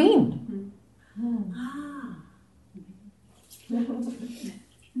 Become a queen.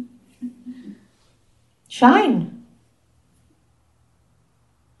 Shine.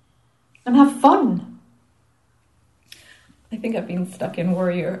 And have fun. I think I've been stuck in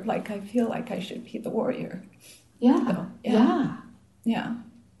warrior. Like, I feel like I should be the warrior. Yeah. So, Yeah.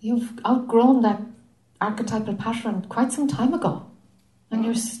 You've outgrown that archetypal pattern quite some time ago. And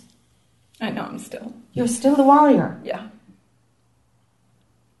I know I'm still. you're still the warrior. Yeah.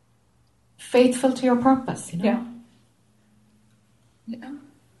 Faithful to your purpose, Yeah. Yeah.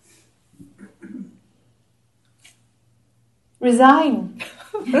 Resign.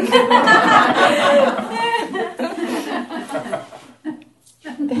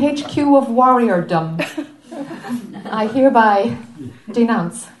 The HQ of warriordom. I hereby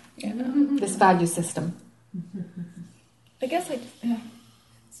denounce Yeah. this value system. I guess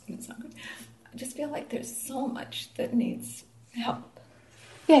just feel like there's so much that needs help.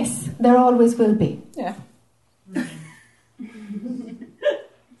 Yes, there always will be. Yeah.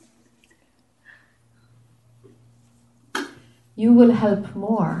 You will help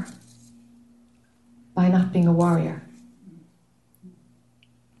more by not being a warrior.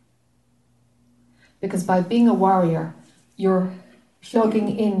 Because by being a warrior, you're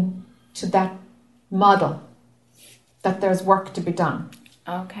plugging in to that model that there's work to be done.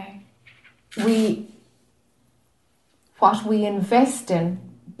 Okay. What we invest in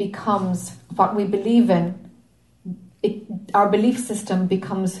becomes what we believe in. Our belief system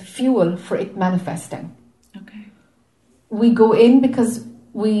becomes fuel for it manifesting. Okay. We go in because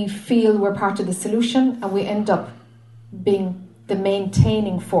we feel we're part of the solution, and we end up being the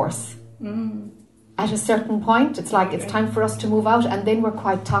maintaining force. At a certain point, it's like it's time for us to move out, and then we're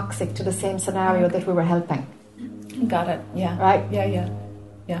quite toxic to the same scenario that we were helping. Got it. Yeah. Right? Yeah.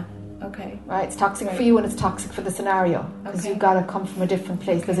 Okay. Right? It's toxic for you, and it's toxic for the scenario, because you've got to come from a different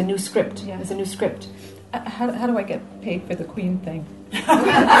place. There's a new script. Yeah. There's a new script. How do I get paid for the Queen thing?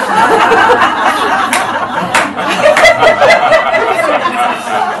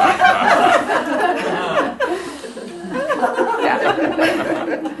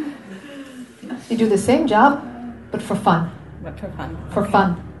 You do the same job, but for fun. But for fun. For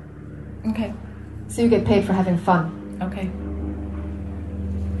fun. Okay. So you get paid for having fun. Okay.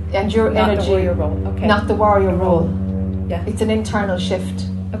 And your Not energy, the warrior role. Okay. not the warrior role. Yeah. It's an internal shift.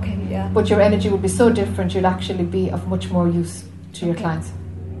 Okay. Yeah. But your energy will be so different, you'll actually be of much more use to your clients.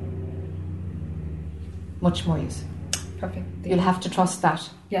 Much more use. Perfect. You'll have to trust that.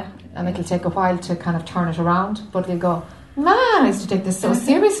 Yeah. And it'll take a while to kind of turn it around. But you'll go, man, I used to take this so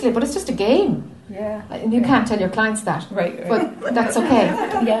seriously, but it's just a game. Yeah. And you can't tell your clients that. Right. But that's okay.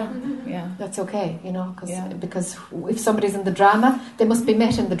 Yeah. Yeah. That's okay, you know, because if somebody's in the drama, they must be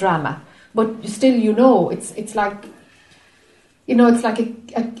met in the drama. But still, it's like, it's like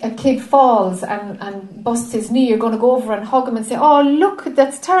a kid falls and busts his knee. You're going to go over and hug him and say, oh, look,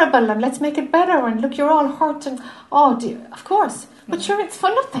 that's terrible, and let's make it better, and look, you're all hurt, and oh, dear. Of course. But sure, it's for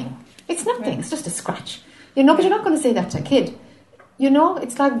nothing. It's nothing. Right. It's just a scratch. But you're not going to say that to a kid.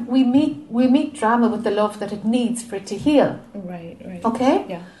 It's like we meet drama with the love that it needs for it to heal. Right. Okay?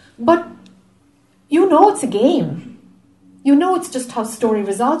 Yeah. But it's a game. It's just how story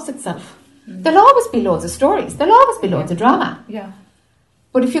resolves itself. There'll always be loads of stories. There'll always be loads of drama. Yeah.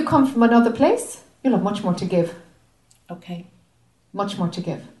 But if you come from another place, you'll have much more to give. Okay. Much more to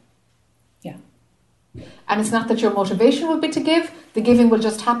give. Yeah. And it's not that your motivation will be to give. The giving will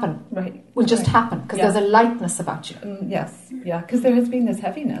just happen. Right. Will just happen because there's a lightness about you. Yes. Yeah. Because there has been this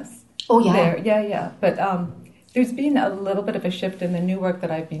heaviness. Oh, yeah. There. Yeah. But there's been a little bit of a shift in the new work that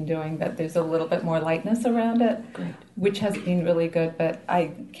I've been doing, that there's a little bit more lightness around it. Great. Which has been really good, but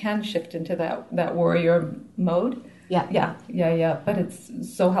I can shift into that warrior mode. Yeah. But it's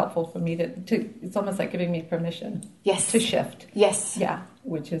so helpful for me to it's almost like giving me permission. Yes. To shift. Yes. Yeah,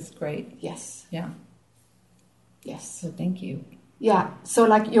 which is great. Yes. Yeah. Yes. So thank you. Yeah. So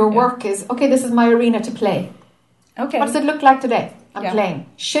like your work is, okay, this is my arena to play. Okay. What does it look like today? I'm Yeah. playing.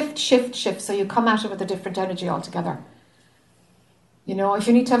 Shift. So you come at it with a different energy altogether. If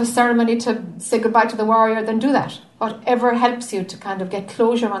you need to have a ceremony to say goodbye to the warrior, then do that. Whatever helps you to kind of get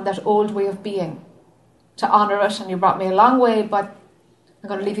closure on that old way of being. To honour it, and you brought me a long way, but I'm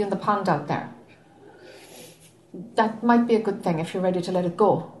going to leave you in the pond out there. That might be a good thing if you're ready to let it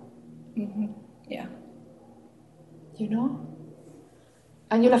go. Mm-hmm. Yeah.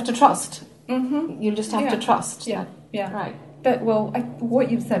 And you'll have to trust. Mm-hmm. You'll just have to trust. Yeah. Yeah. Right. But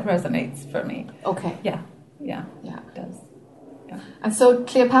what you've said resonates for me. Okay. Yeah. It does. Yeah. And so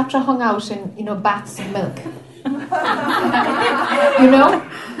Cleopatra hung out in, baths of milk.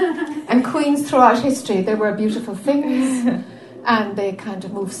 And queens throughout history, they were beautiful things. And they kind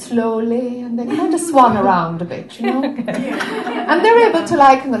of move slowly, and they kind of swan around a bit, And they're able to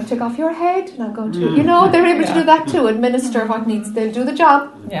I'm going to take off your head, and I'm going to, they're able to do that too, administer what needs, they'll do the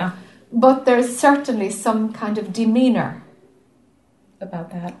job. Yeah. But there's certainly some kind of demeanour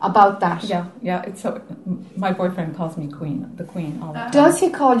About that. Yeah. It's so. My boyfriend calls me the queen all the time. Does he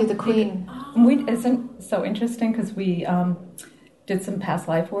call you the queen? Isn't so interesting because we did some past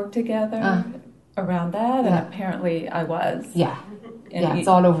life work together around that, and apparently I was. Yeah. It's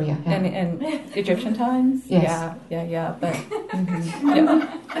all over you. Yeah. And Egyptian times. Yes. Yeah. But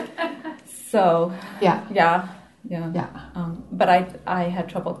so. Yeah. But I had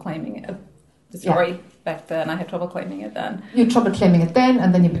trouble claiming it. The story back then, I had trouble claiming it then. You had trouble claiming it then,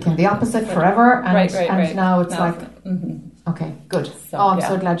 and then you became the opposite forever. And, right. And now it's now like, okay, good. So, I'm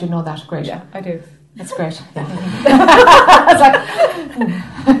so glad you know that. Great. Yeah, I do. That's great. Yeah.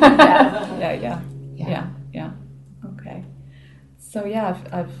 Yeah. Yeah. Okay. So yeah,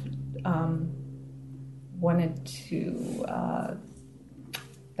 I've wanted to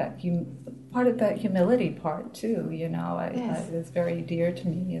part of that humility part too. Yes. It's very dear to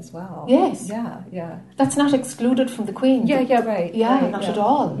me as well. Yes. Yeah. That's not excluded from the Queen. Right. Yeah, right, not yeah. at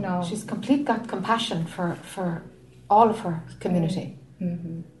all. No. She's got compassion for all of her community.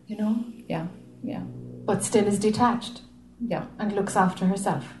 Mm-hmm. Yeah. But still is detached Yeah. and looks after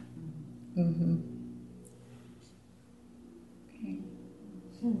herself. Mm-hmm.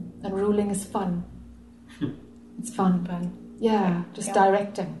 And ruling is fun. It's fun. Yeah, just Yeah.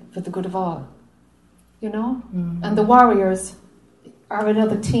 directing for the good of all. Mm-hmm. And the warriors are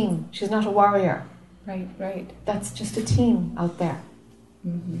another team. She's not a warrior. Right. That's just a team out there.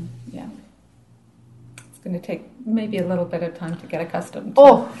 Mm-hmm. Yeah. It's going to take maybe a little bit of time to get accustomed to.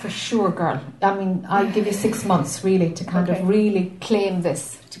 Oh, for sure, girl. I mean, I'll give you 6 months really to kind of really claim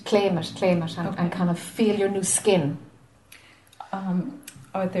this, to claim it and kind of feel your new skin.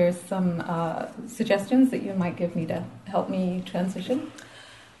 Are there some suggestions that you might give me to help me transition?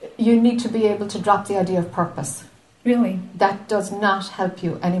 You need to be able to drop the idea of purpose. Really? That does not help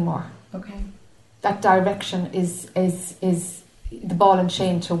you anymore. Okay. That direction is the ball and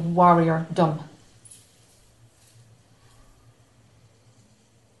chain to warrior dumb.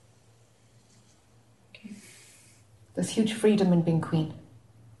 Okay. There's huge freedom in being queen.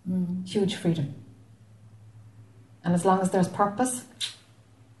 Huge freedom. And as long as there's purpose...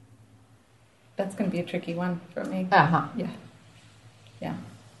 That's going to be a tricky one for me. Uh-huh. Yeah.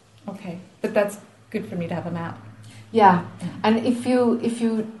 Okay. But that's good for me to have a map. Yeah. And if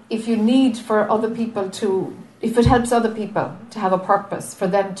you need for other people to... If it helps other people to have a purpose, for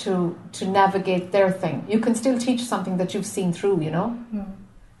them to navigate their thing, you can still teach something that you've seen through,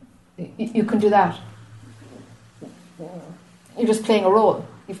 You can do that. You're just playing a role.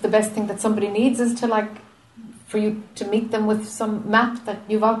 If the best thing that somebody needs is to for you to meet them with some map that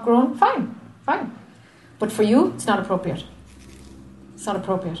you've outgrown, fine. But for you, it's not appropriate. It's not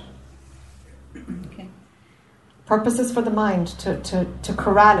appropriate. Okay. Purpose is for the mind to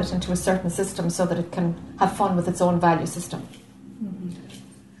corral it into a certain system so that it can have fun with its own value system. Mm-hmm.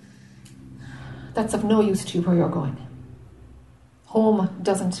 That's of no use to you where you're going. Home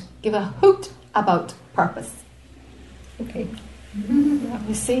doesn't give a hoot about purpose. Okay. Yeah.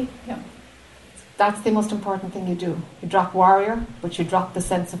 You see? Yeah. That's the most important thing you do. You drop warrior, but you drop the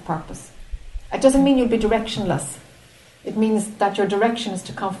sense of purpose. It doesn't mean you'll be directionless. It means that your direction is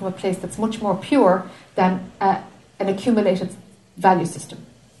to come from a place that's much more pure than an accumulated value system.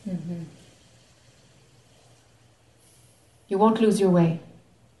 Mm-hmm. You won't lose your way.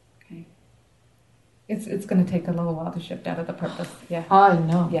 Okay. It's going to take a little while to shift out of the purpose. Yeah. I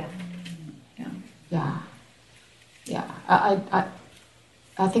know. Yeah.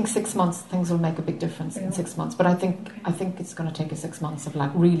 I think 6 months things will make a big difference in 6 months. But I think it's going to take you 6 months of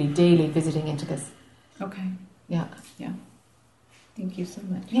really daily visiting into this. Okay. Yeah. Thank you so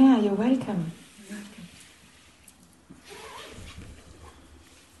much. Yeah, you're welcome.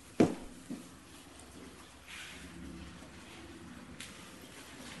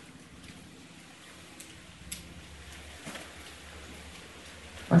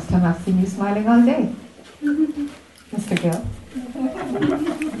 First time I've seen you smiling all day. Mr. Gill.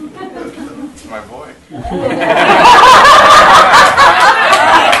 It's my boy.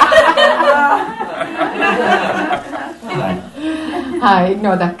 Hi,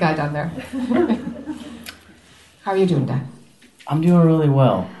 ignore that guy down there. How are you doing, Dan? I'm doing really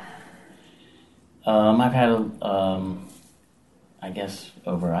well. I've had, I guess,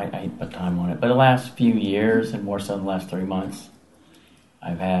 I put time on it, but the last few years, and more so the last 3 months,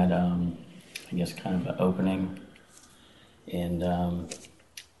 I've had, I guess, kind of an opening. And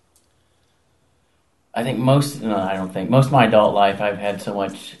I think most of my adult life, I've had so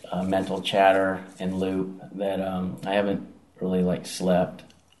much mental chatter and loop that I haven't really slept.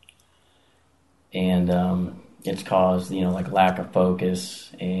 And it's caused, lack of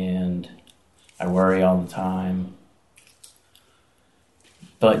focus, and I worry all the time.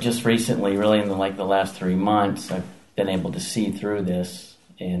 But just recently, really in the last 3 months, I've been able to see through this,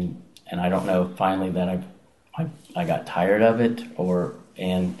 and I don't know finally that I got tired of it,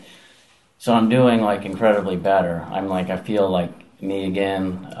 and so I'm doing incredibly better. I feel like me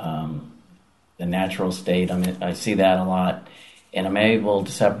again, the natural state. I see that a lot, and I'm able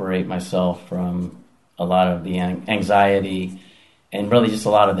to separate myself from a lot of the anxiety and really just a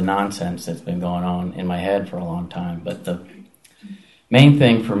lot of the nonsense that's been going on in my head for a long time. But the main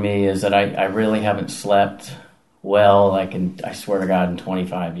thing for me is that I really haven't slept well, I swear to God, in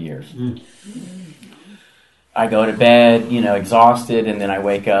 25 years. I go to bed, exhausted, and then I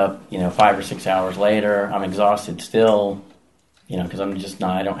wake up, 5 or 6 hours later. I'm exhausted still, because I'm just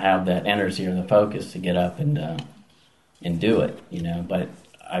not. I don't have that energy or the focus to get up and do it, But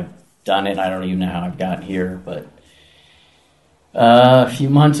I've done it. I don't even know how I've gotten here, but a few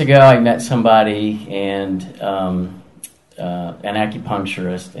months ago, I met somebody and an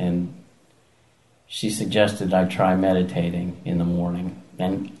acupuncturist, and she suggested I try meditating in the morning.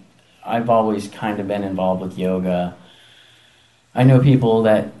 And I've always kind of been involved with yoga. I know people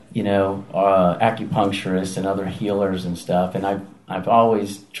that, are acupuncturists and other healers and stuff, and I've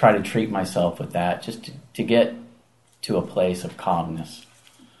always tried to treat myself with that just to get to a place of calmness.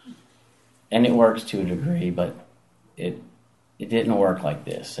 And it works to a degree, but it didn't work like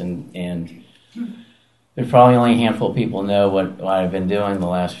this. And there's probably only a handful of people know what I've been doing the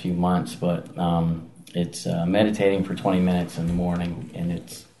last few months, but it's meditating for 20 minutes in the morning, and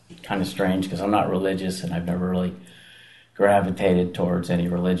it's kind of strange because I'm not religious and I've never really gravitated towards any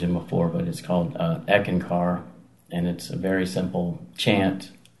religion before, but it's called Ekankar, and it's a very simple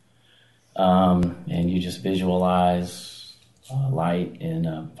chant, and you just visualize light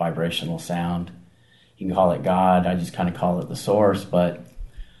and vibrational sound. You can call it God. I just kind of call it the source, but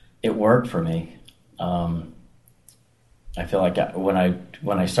it worked for me. I feel like when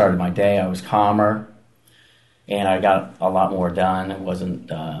I started my day, I was calmer, and I got a lot more done. It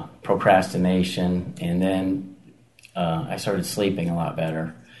wasn't procrastination, and then I started sleeping a lot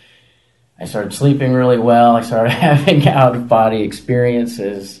better. I started sleeping really well. I started having out-of-body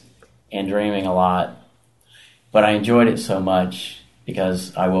experiences and dreaming a lot, but I enjoyed it so much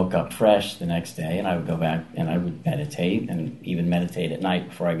because I woke up fresh the next day, and I would go back and I would meditate, and even meditate at night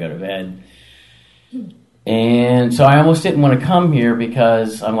before I go to bed. And so I almost didn't want to come here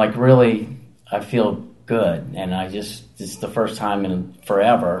because I'm like, really, I feel good. And it's the first time in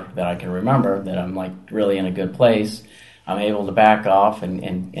forever that I can remember that I'm like really in a good place. I'm able to back off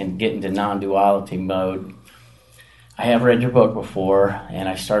and get into non-duality mode. I have read your book before, and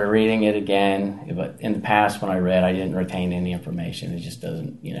I started reading it again. But in the past, when I read, I didn't retain any information. It just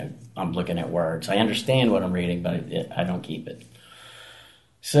doesn't, I'm looking at words. I understand what I'm reading, but I don't keep it.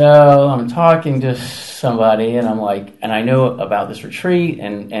 So I'm talking to somebody, and I'm like, and I know about this retreat,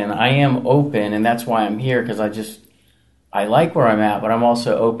 and I am open, and that's why I'm here, because I like where I'm at, but I'm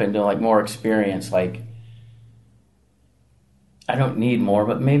also open to like more experience. Like, I don't need more,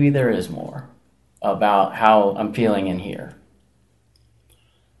 but maybe there is more about how I'm feeling in here.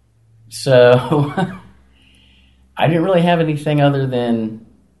 So I didn't really have anything other than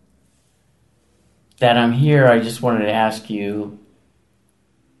that I'm here. I just wanted to ask you,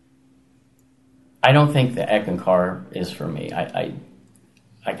 I don't think the Ekankar is for me. I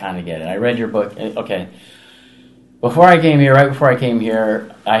kind of get it. I read your book. Okay. Right before I came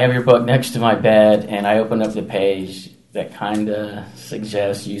here, I have your book next to my bed, and I opened up the page that kind of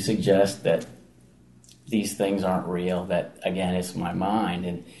suggest that these things aren't real, that, again, it's my mind.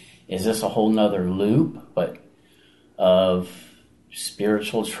 And is this a whole nother loop, but of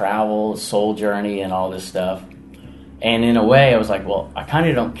spiritual travel, soul journey, and all this stuff? And in a way, I was like, well, I kind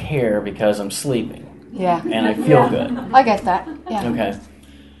of don't care because I'm sleeping. Yeah. And I feel good. I get that. Yeah. Okay.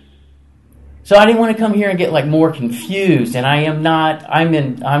 So I didn't want to come here and get like more confused, and I am not.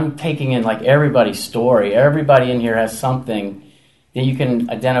 I'm taking in like everybody's story. Everybody in here has something that you can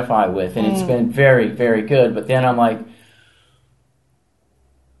identify with, and it's been very, very good. But then I'm like,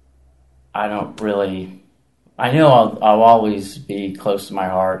 I don't really. I know I'll always be close to my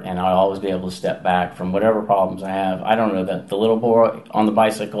heart, and I'll always be able to step back from whatever problems I have. I don't know that the little boy on the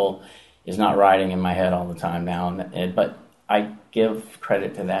bicycle is not riding in my head all the time now, but I give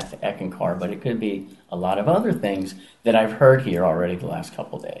credit to that, to Ekankar, but it could be a lot of other things that I've heard here already the last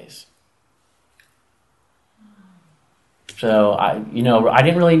couple of days. So I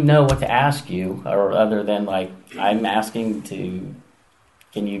didn't really know what to ask you, or other than like, I'm asking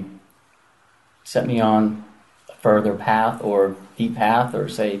can you set me on a further path or deep path, or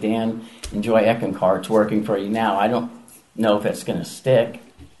say, Dan, enjoy Ekankar, it's working for you now. I don't know if it's going to stick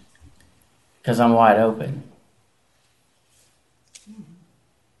because I'm wide open.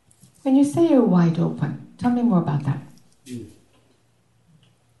 When you say you're wide open, tell me more about that.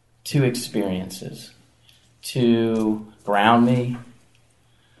 To experiences, to ground me.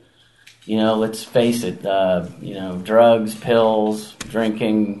 Let's face it, drugs, pills,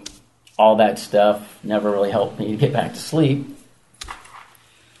 drinking, all that stuff never really helped me to get back to sleep.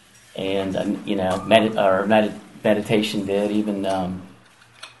 And, meditation did, even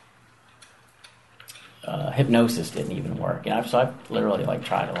hypnosis didn't even work. So I've literally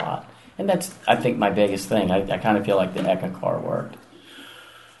tried a lot. And that's, I think, my biggest thing. I kind of feel like the Ekankar worked.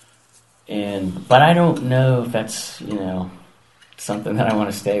 But I don't know if that's, something that I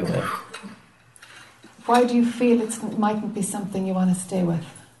want to stay with. Why do you feel it mightn't be something you want to stay with?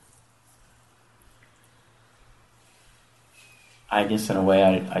 I guess in a way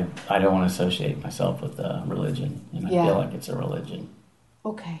I don't want to associate myself with religion, and I feel like it's a religion.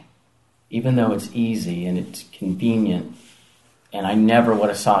 Okay. Even though it's easy and it's convenient, and I never would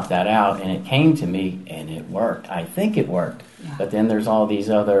have sought that out, and it came to me, and it worked. I think it worked. Yeah. But then there's all these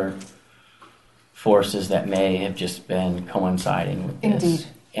other forces that may have just been coinciding with this.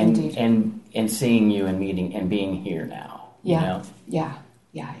 Indeed. And seeing you and meeting and being here now. Yeah. Yeah.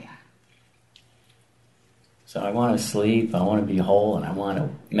 So I want to sleep, I want to be whole, and I want to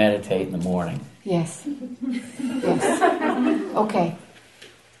meditate in the morning. Yes. Okay.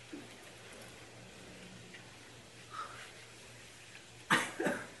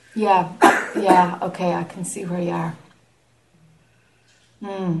 Yeah, okay, I can see where you are.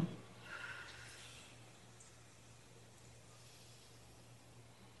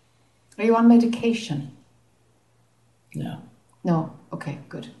 Are you on medication? No. No, okay,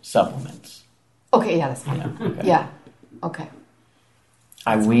 good. Supplements. Okay, yeah, that's fine. Yeah, okay. Yeah, okay.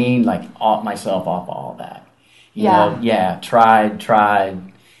 I weaned myself off all that. You Yeah. know, tried,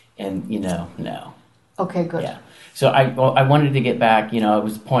 and no. Okay, good. Yeah. So I wanted to get back. It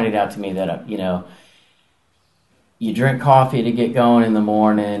was pointed out to me that you drink coffee to get going in the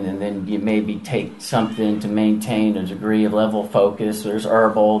morning, and then you maybe take something to maintain a degree of level of focus. There's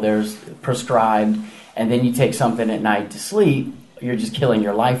herbal, there's prescribed, and then you take something at night to sleep. You're just killing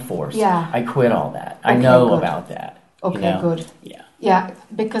your life force. Yeah. I quit all that. I Okay, know good. about that. Okay, good. Yeah. Yeah,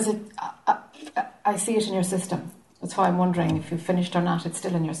 because I see it in your system. That's why I'm wondering if you finished or not. It's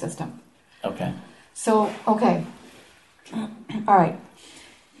still in your system. Okay. So, okay. All right.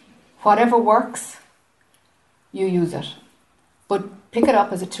 Whatever works, you use it. But pick it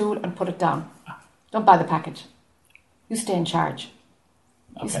up as a tool and put it down. Don't buy the package. You stay in charge.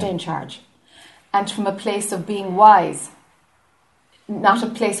 You Okay. stay in charge. And from a place of being wise, not a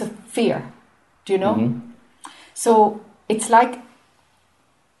place of fear. Do you know? Mm-hmm. So it's like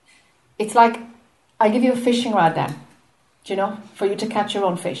I give you a fishing rod then, do you know, for you to catch your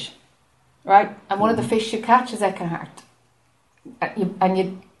own fish, right? And one of the fish you catch is Eckenhart, and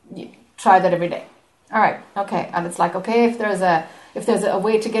you try that every day. All right, okay, and it's like, okay, if there's a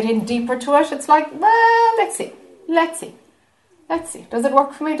way to get in deeper to it, it's like, well, let's see. Does it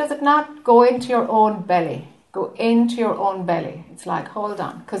work for me? Does it not? Go into your own belly. Go into your own belly. It's like, hold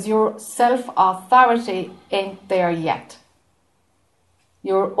on, because your self-authority ain't there yet.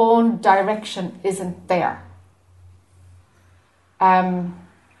 Your own direction isn't there. I'd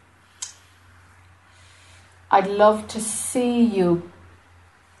love to see you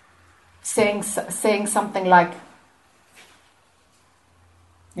saying something like,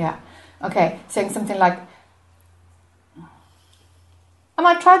 saying something like, I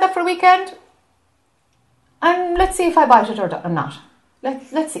might try that for a weekend, and let's see if I bite it or not.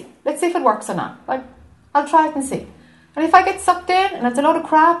 Let's see if it works or not. I'll try it and see. And if I get sucked in and it's a load of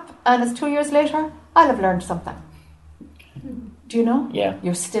crap and it's 2 years later, I'll have learned something. Do you know? Yeah.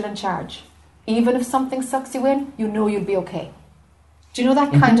 You're still in charge. Even if something sucks you in, you know you'll be okay. Do you know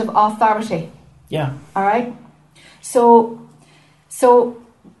that kind of authority? Yeah. All right? So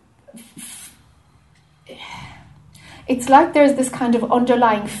it's like there's this kind of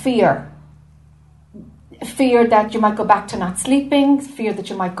underlying fear that you might go back to not sleeping, fear that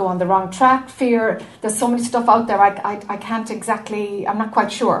you might go on the wrong track, fear there's so many stuff out there I can't exactly, I'm not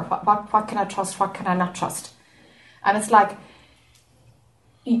quite sure what can I trust, what can I not trust. And it's like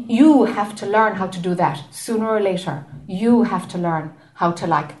you have to learn how to do that sooner or later. You have to learn how to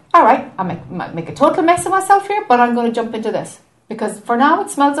all right, I make a total mess of myself here, but I'm going to jump into this because for now it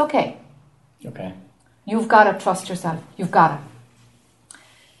smells okay. Okay. You've got to trust yourself. You've got to.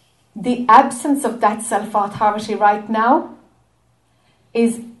 The absence of that self-authority right now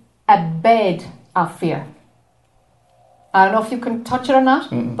is a bed of fear. I don't know if you can touch it or not,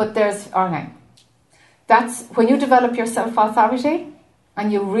 but that's when you develop your self-authority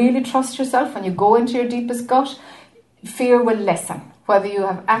and you really trust yourself and you go into your deepest gut, fear will lessen. Whether you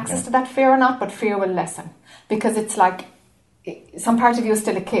have access to that fear or not, but fear will lessen. Because it's like some part of you is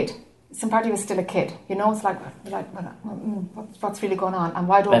still a kid. Some part of you is still a kid, you know. It's like what's really going on? I'm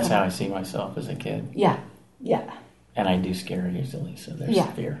wide open. That's how I see myself as a kid. Yeah. And I do scare easily, so there's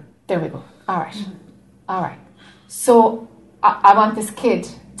fear. There we go. All right. So I want this kid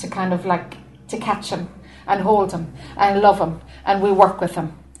to kind of to catch him and hold him and love him, and we work with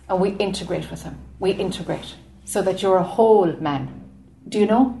him and we integrate with him. We integrate so that you're a whole man. Do you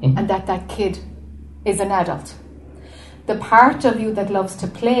know? Mm-hmm. And that kid is an adult. the part of you that loves to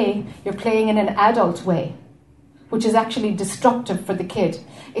play, you're playing in an adult way, which is actually destructive for the kid.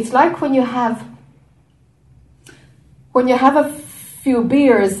 It's like when you have a few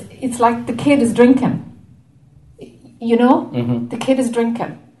beers, it's like the kid is drinking. You know? Mm-hmm. The kid is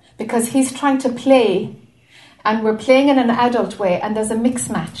drinking because he's trying to play, and we're playing in an adult way, and there's a mix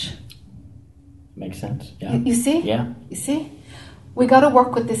match. Makes sense. Yeah. You see? Yeah. You see? We got to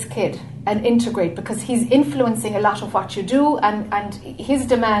work with this kid and integrate, because he's influencing a lot of what you do, and his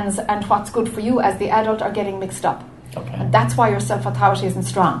demands and what's good for you as the adult are getting mixed up. Okay. And that's why your self-authority isn't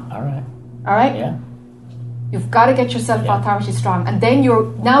strong. All right. All right? Yeah. You've got to get your self-authority strong. And then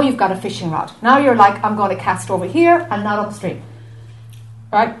you've got a fishing rod. Now you're like, I'm going to cast over here and not upstream.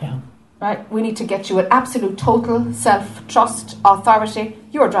 Right? Yeah. Right? We need to get you at absolute total self-trust, authority.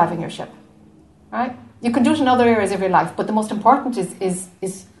 You are driving your ship. Right? You can do it in other areas of your life, but the most important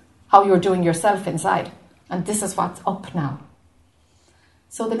is how you're doing yourself inside. And this is what's up now.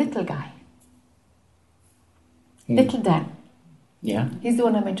 So the little guy, little Dan, Yeah. he's the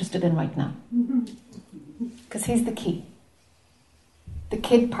one I'm interested in right now. Because he's the key. The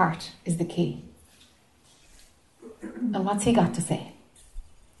kid part is the key. And what's he got to say?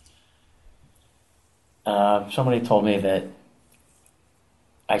 Somebody told me that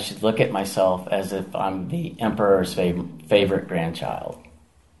I should look at myself as if I'm the emperor's favorite grandchild.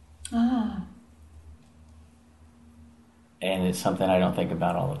 Ah. And it's something I don't think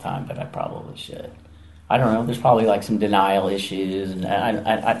about all the time, but I probably should. I don't know. There's probably like some denial issues and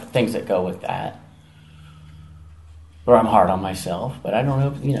I things that go with that. Or I'm hard on myself, but I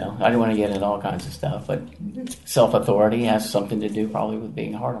don't know. I don't want to get into all kinds of stuff, but self-authority has something to do probably with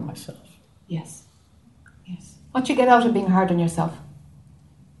being hard on myself. Yes. Yes. What you get out of being hard on yourself?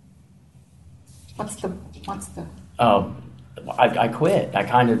 What's the? I quit. I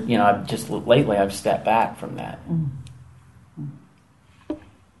kind of, I've just lately I've stepped back from that.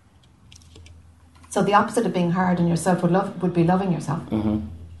 So the opposite of being hard on yourself would be loving yourself. Mm-hmm.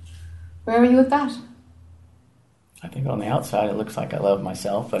 Where are you with that? I think on the outside it looks like I love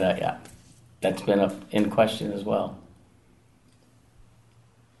myself, but that's been in question as well.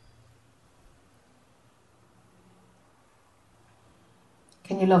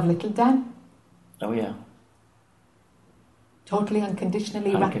 Can you love little Dan? Oh yeah. Totally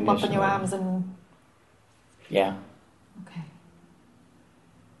unconditionally, wrap him up in your arms and... Yeah. Okay.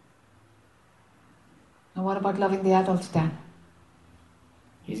 And what about loving the adult Dan?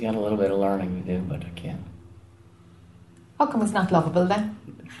 He's got a little bit of learning to do, but I can't. How come he's not lovable then?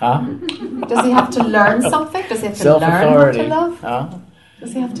 Huh? Does he have to learn something? Does he have to learn how to love? Huh?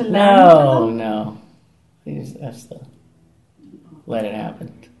 Does he have to learn how to love? No. Let it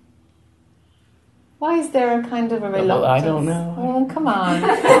happen. Why is there a kind of a reluctance? Well, I don't know. Oh, come on.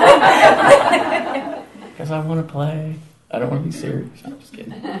 Because I want to play. I don't want to be serious. I'm just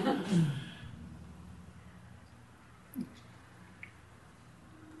kidding.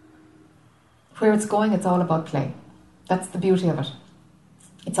 Where it's going, it's all about play. That's the beauty of it.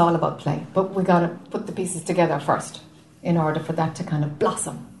 It's all about play. But we got to put the pieces together first in order for that to kind of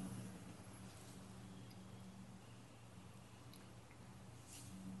blossom.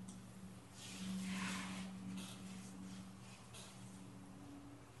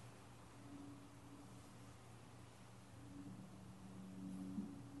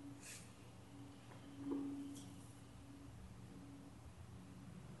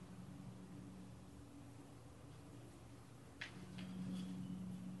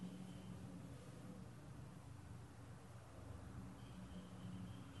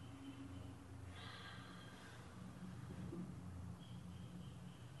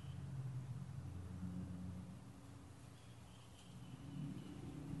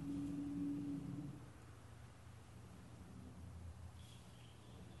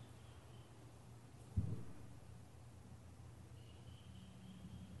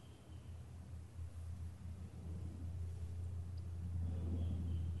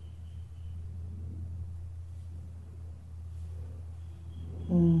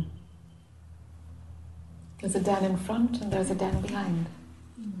 There's a Dan in front and there's a Dan behind.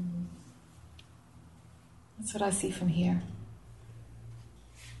 That's what I see from here.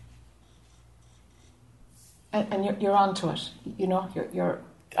 And you're onto it. You're.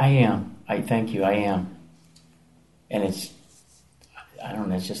 I am. Thank you. I am. And I don't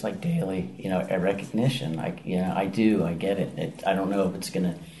know. It's just like daily, a recognition. Like, I do. I get it. I don't know if it's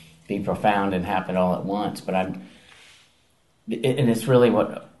going to be profound and happen all at once, but and it's really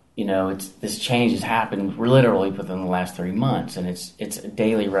what. This change has happened literally within the last 3 months, and it's a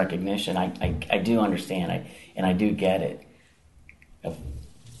daily recognition. I do understand, and I do get it.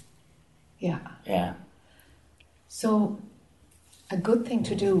 Yeah. Yeah. So a good thing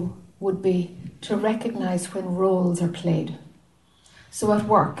to do would be to recognize when roles are played. So at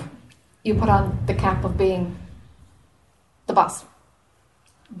work, you put on the cap of being the boss,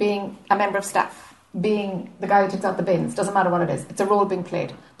 being a member of staff, being the guy who takes out the bins, doesn't matter what it is. It's a role being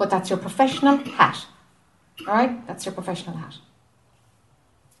played. But that's your professional hat. All right? That's your professional hat.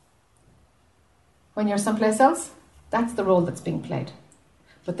 When you're someplace else, that's the role that's being played.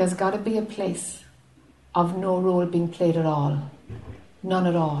 But there's got to be a place of no role being played at all. None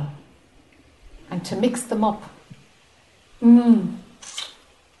at all. And to mix them up, it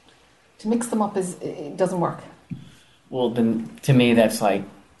doesn't work. Well, then to me, that's like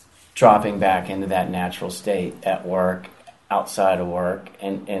dropping back into that natural state at work, outside of work,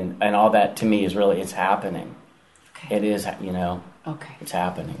 and all that to me is really, it's happening. Okay. It is, Okay. it's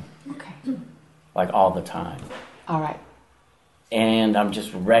happening. Okay. Like all the time. All right. And I'm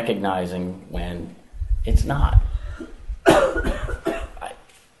just recognizing when it's not. I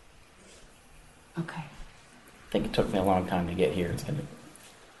Okay. think it took me a long time to get here. It's going to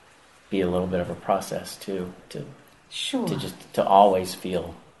be a little bit of a process too, Sure. to always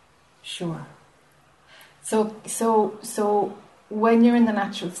feel. Sure. So when you're in the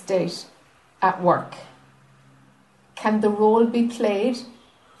natural state at work, can the role be played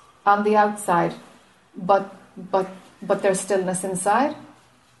on the outside, but there's stillness inside?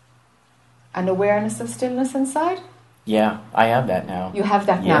 An awareness of stillness inside? Yeah, I have that now. You have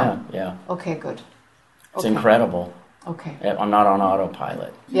that now? Yeah. Okay, good. It's Okay. incredible. Okay. I'm not on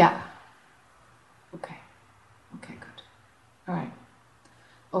autopilot. Yeah. Okay. Okay, good. All right.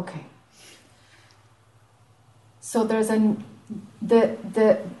 Okay. So there's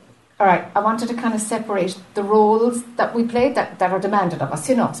all right, I wanted to kind of separate the roles that we play that are demanded of us,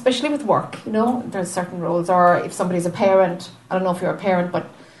 especially with work, there's certain roles, or if somebody's a parent, I don't know if you're a parent, but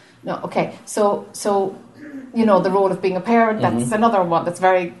no, okay. So the role of being a parent, that's another one that's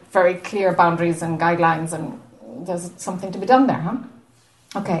very, very clear boundaries and guidelines, and there's something to be done there, huh?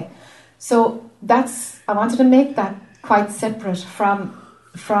 Okay. So I wanted to make that quite separate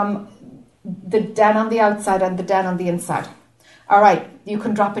from the Dan on the outside and the Dan on the inside. All right, you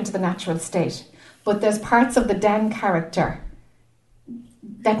can drop into the natural state, but there's parts of the Dan character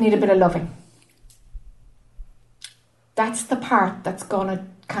that need a bit of loving. That's the part that's going to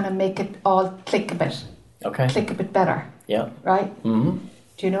kind of make it all click a bit. Okay. Click a bit better. Yeah. Right? Mm-hmm.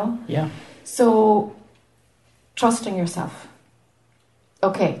 Do you know? Yeah. So, trusting yourself.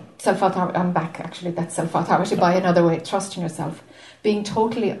 Okay, self-authority. I'm back, actually. That's self-authority by another way. Trusting yourself. Being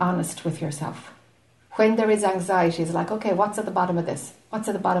totally honest with yourself. When there is anxiety, it's like, okay, what's at the bottom of this? What's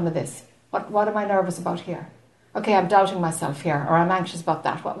at the bottom of this? What am I nervous about here? Okay, I'm doubting myself here, or I'm anxious about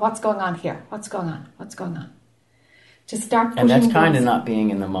that. What's going on here? What's going on? What's going on? To start And that's kind of those- not being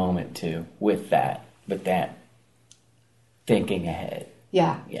in the moment too, with that thinking ahead.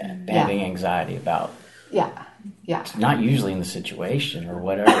 Yeah. Yeah. Having anxiety about, Yeah. Yeah. not usually in the situation or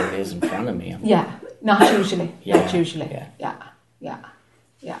whatever it is in front of me. Yeah. Not usually. Yeah. Not usually. Yeah. Yeah. Yeah.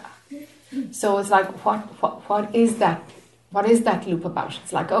 Yeah. So it's like, what is that? What is that loop about?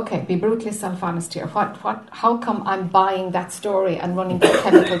 It's like, okay, be brutally self-honest here. How come I'm buying that story and running that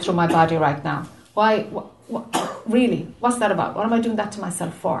chemical through my body right now? Why? Really? What's that about? What am I doing that to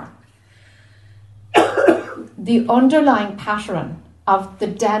myself for? The underlying pattern of the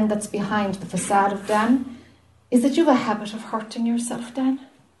Dan that's behind the facade of Dan is that you have a habit of hurting yourself, Dan.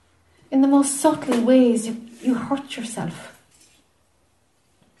 In the most subtle ways, you hurt yourself.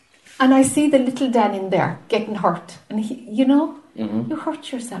 And I see the little Dan in there getting hurt. And you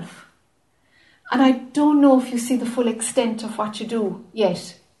hurt yourself. And I don't know if you see the full extent of what you do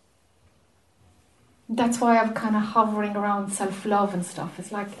yet. That's why I'm kind of hovering around self-love and stuff.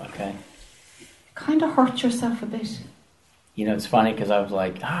 It's like, Okay. kind of hurt yourself a bit. It's funny because I was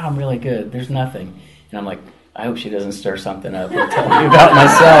like, I'm really good. There's nothing. And I'm like, I hope she doesn't stir something up and tell me about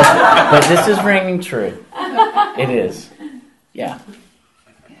myself. But this is ringing true. It is. Yeah.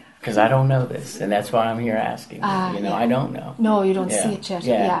 Because I don't know this. And that's why I'm here asking. Yeah. I don't know. No, you don't Yeah. see it yet.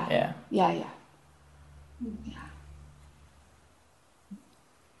 Yeah. Yeah.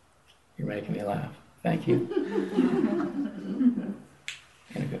 You're making me laugh. Thank you.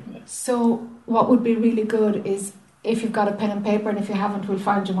 In a good way. So what would be really good is if you've got a pen and paper, and if you haven't, we'll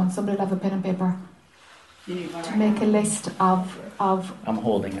find you one. Somebody will have a pen and paper to make a list of. I'm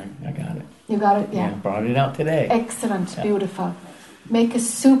holding it. I got it. You got it, yeah. Brought it out today. Excellent, Yeah. beautiful. Make a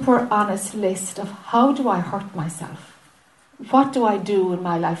super honest list of how do I hurt myself? What do I do in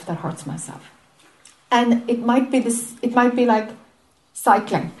my life that hurts myself? And it might be this. It might be like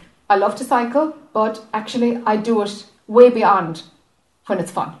cycling. I love to cycle, but actually I do it way beyond when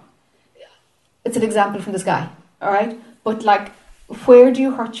it's fun. It's an example from this guy. all right? But like, where do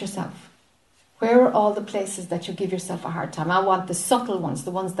you hurt yourself? Where are all the places that you give yourself a hard time? I want the subtle ones,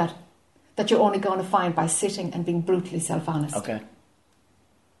 the ones that you're only going to find by sitting and being brutally self-honest. Okay.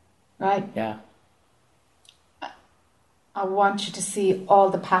 Right? Yeah. I want you to see all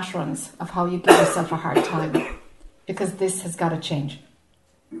the patterns of how you give yourself a hard time, because this has got to change.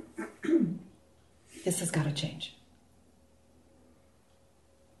 This has got to change.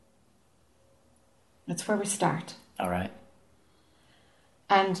 That's where we start. All right.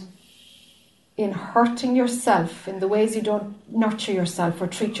 And in hurting yourself in the ways you don't nurture yourself or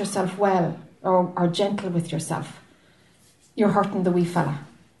treat yourself well or are gentle with yourself, you're hurting the wee fella.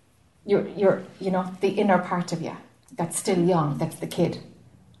 You're the inner part of you that's still young, that's the kid.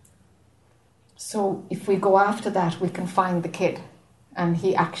 So if we go after that, we can find the kid, and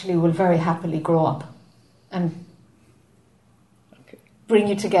he actually will very happily grow up and bring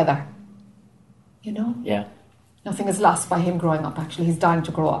you together. You know? Yeah. Nothing is lost by him growing up, actually. He's dying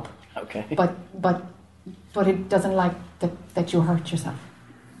to grow up. Okay. But he doesn't like that you hurt yourself.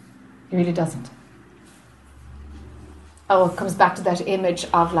 He really doesn't. Oh, it comes back to that image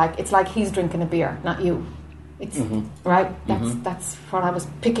of like, it's like he's drinking a beer, not you. It's right. That's what I was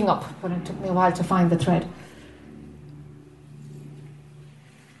picking up, but it took me a while to find the thread.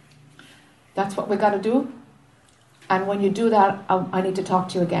 That's what we got to do. And when you do that, I need to talk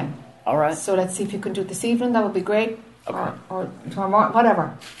to you again. All right. So let's see if you can do it this evening. That would be great. Okay. Or tomorrow morning,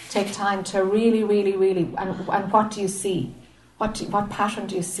 whatever. Take time to really, really, really. And what do you see? What pattern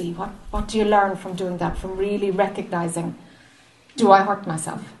do you see? What do you learn from doing that? From really recognizing, do I hurt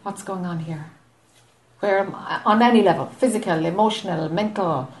myself? What's going on here? Where am I, on any level? Physical, emotional,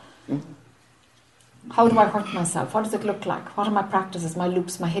 mental. How do I hurt myself? What does it look like? What are my practices, my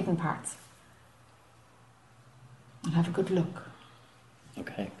loops, my hidden parts? And have a good look.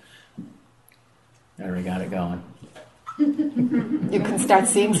 Okay. I already got it going. You can start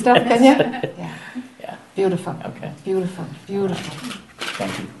seeing stuff, can you? Yeah. Yeah. Beautiful. Okay. Beautiful. Beautiful.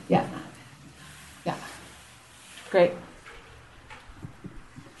 Thank you. Yeah. Yeah. Great.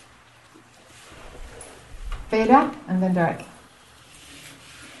 Veda and then Derek.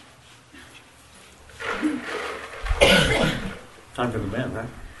 Time for the band, right?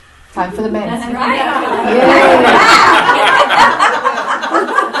 Time for the men. That's right.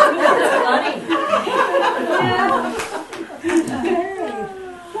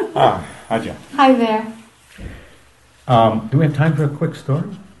 Hi, Jen. Hi there. Do we have time for a quick story?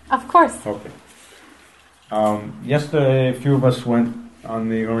 Of course. Okay. Yesterday, a few of us went on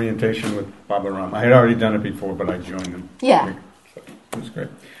the orientation with Baba Ram. I had already done it before, but I joined him. Yeah. So it was great.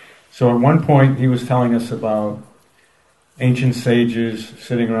 So at one point, he was telling us about ancient sages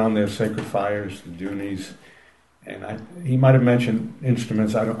sitting around their sacred fires, the Dunis, and he might have mentioned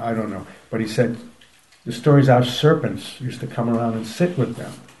instruments. I don't know, but he said the stories how serpents used to come around and sit with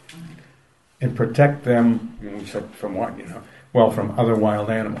them and protect them. And we said from what, Well, from other wild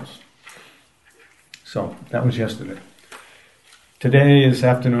animals. So that was yesterday. Today, this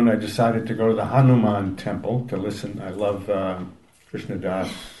afternoon, I decided to go to the Hanuman temple to listen. I love Krishna Das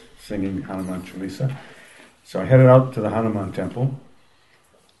singing Hanuman Chalisa. So I headed out to the Hanuman temple,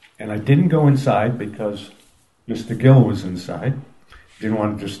 and I didn't go inside because Mr. Gill was inside. Didn't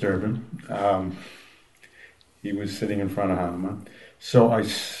want to disturb him. He was sitting in front of Hanuman. So I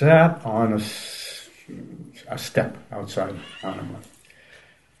sat on a step outside Hanuman,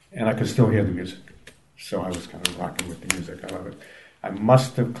 and I could still hear the music. So I was kind of rocking with the music. I love it. I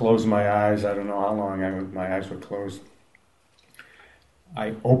must have closed my eyes. I don't know how long my eyes were closed.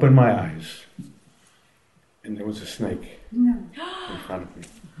 I opened my eyes, and there was a snake in front of me.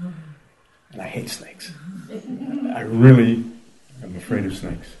 And I hate snakes. I really am afraid of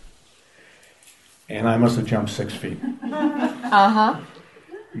snakes. And I must have jumped 6 feet. Uh-huh.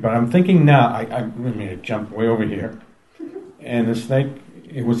 But I'm thinking now, I jumped way over here. And the snake,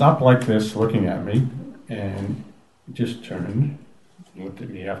 it was up like this, looking at me, and it just turned and looked at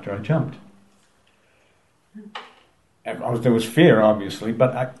me after I jumped. And there was fear, obviously,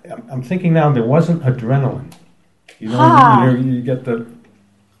 but I'm thinking now there wasn't adrenaline. You get the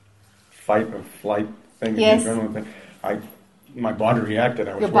fight or flight thing, yes. The adrenaline thing. My body reacted.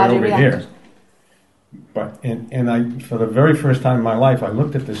 I was Your way body over reacted. here. But and I, for the very first time in my life, I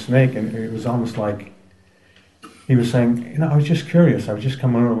looked at the snake, and it was almost like he was saying, I was just curious. I was just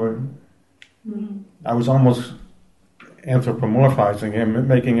coming over. Mm-hmm. I was almost anthropomorphizing him,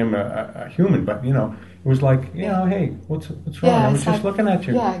 making him a human. But it was like, hey, what's wrong? Yeah, I was just looking at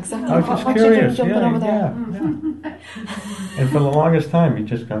you. Yeah, exactly. I was just what curious. You doing jumping over there? Yeah. And for the longest time, he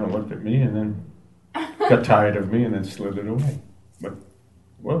just kind of looked at me and then got tired of me and then slithered away. But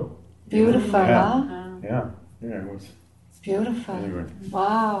whoa. Beautiful, Yeah. huh? Yeah. Yeah, it was. Beautiful. Anyway,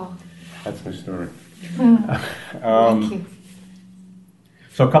 Wow. that's my story. Thank you.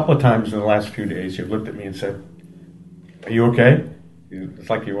 So a couple of times in the last few days, you've looked at me and said, "Are you okay?" It's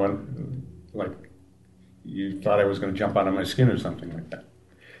like like you thought I was going to jump out of my skin or something like that.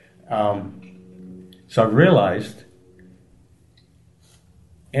 So I realized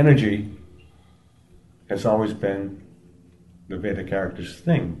energy has always been the Veda character's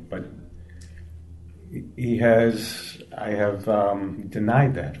thing, but I have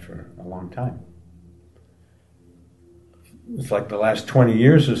denied that for a long time. It's like the last 20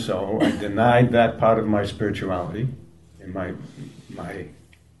 years or so, I denied that part of my spirituality and my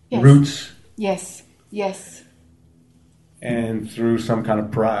Yes. roots. Yes. Yes. And through some kind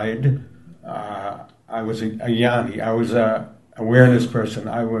of pride, I was a jnani, I was a awareness person,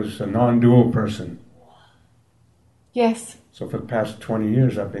 I was a non-dual person. Yes. So for the past 20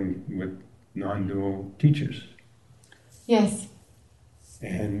 years, I've been with non-dual teachers. Yes.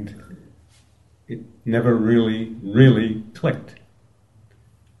 And it never really clicked.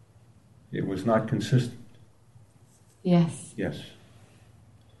 It was not consistent. Yes. Yes.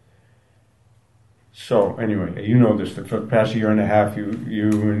 So anyway, you know this. For the past year and a half, you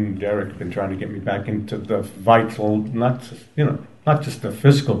and Derek have been trying to get me back into the vital, not just the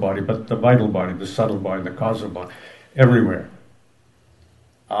physical body, but the vital body, the subtle body, the causal body, everywhere.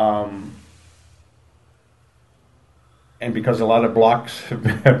 And because a lot of blocks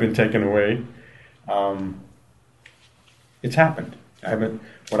have been taken away, it's happened. I have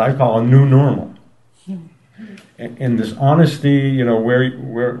what I call a new normal. And this honesty,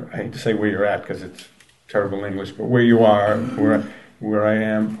 where I hate to say where you're at because it's terrible English, but where you are, where I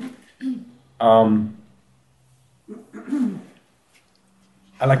am.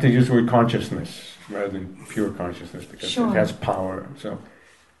 I like to use the word consciousness rather than pure consciousness because Sure. it has power. So,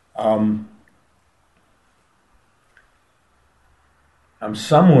 I'm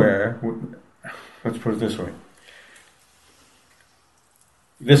somewhere. Let's put it this way: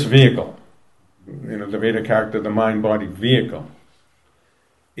 this vehicle. The Veda character, the mind-body vehicle,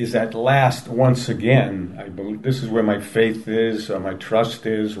 is at last, once again, I believe, this is where my faith is, or my trust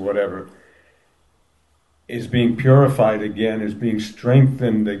is, whatever, is being purified again, is being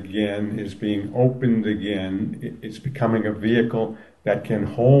strengthened again, is being opened again. It's becoming a vehicle that can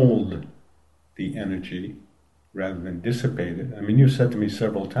hold the energy rather than dissipate it. I mean, you said to me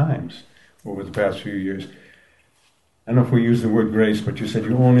several times over the past few years, I don't know if we use the word grace, but you said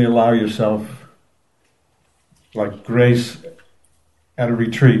you only allow yourself like grace at a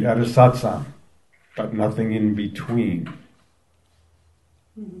retreat, at a satsang, but nothing in between.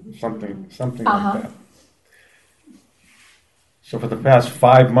 Something like that. So for the past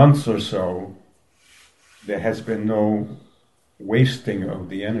 5 months or so, there has been no wasting of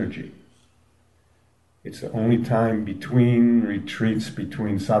the energy. It's the only time between retreats,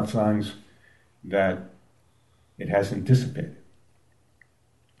 between satsangs, that it hasn't dissipated,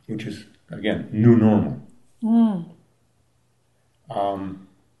 which is, again, new normal.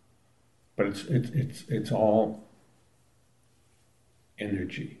 But it's all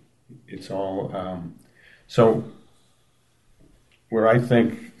energy. It's all so. Where I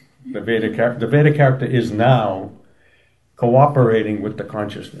think the Veda character is now cooperating with the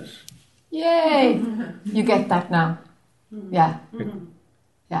consciousness. Yay! You get that now. Yeah.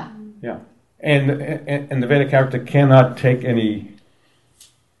 Yeah. Yeah, and the Veda character cannot take any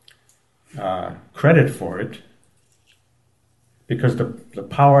credit for it because the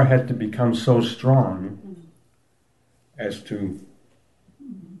power had to become so strong as to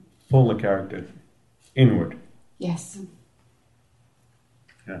pull the character inward. Yes.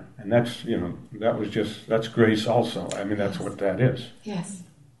 Yeah, and that's grace also. I mean, that's what that is. Yes.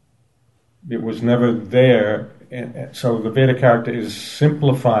 It was never there, and so the Veda character is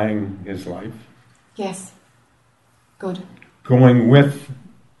simplifying his life. Yes. Good. Going with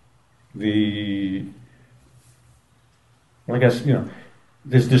I guess,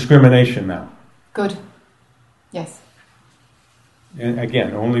 there's discrimination now. Good. Yes. And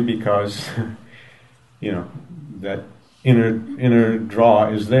again, only because, that inner draw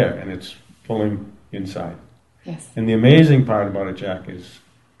is there and it's pulling inside. Yes. And the amazing part about it, Jack, is,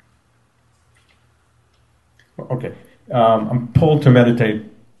 I'm pulled to meditate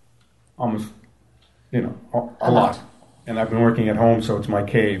almost, a lot. And I've been working at home, so it's my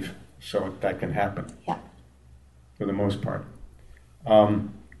cave, so that can happen. Yeah. For the most part. But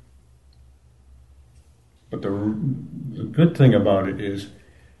the good thing about it is,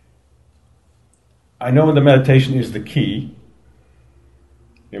 I know the meditation is the key.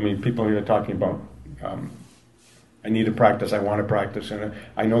 I mean, people here are talking about, I need to practice, I want to practice, and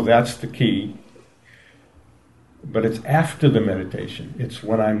I know that's the key. But it's after the meditation. It's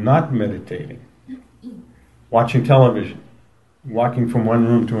when I'm not meditating, watching television, walking from one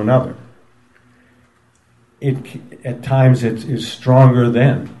room to another. At times it is stronger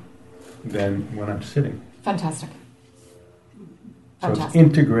than when I'm sitting. Fantastic. So it's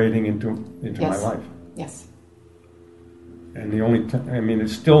integrating into my Yes. life. Yes. And the only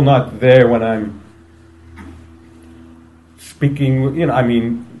it's still not there when I'm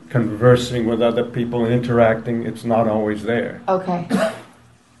speaking, conversing with other people and interacting. It's not always there. Okay.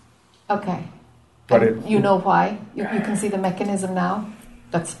 Okay. But And you know why? You can see the mechanism now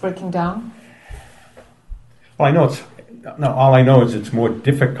that's breaking down? Well, all I know is it's more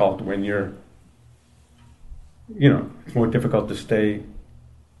difficult when you're, it's more difficult to stay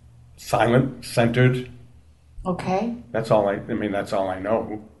silent, centered. Okay. That's all I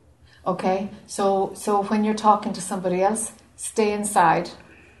know. Okay. So when you're talking to somebody else, stay inside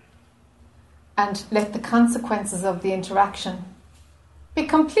and let the consequences of the interaction be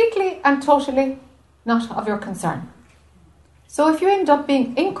completely and totally not of your concern. So if you end up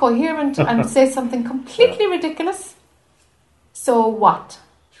being incoherent and say something completely ridiculous, so what?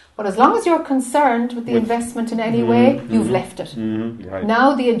 But as long as you're concerned with the investment in any way, you've left it. Right.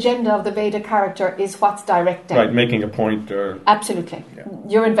 Now the agenda of the Veda character is what's directing. Right, making a point. Absolutely. Yeah.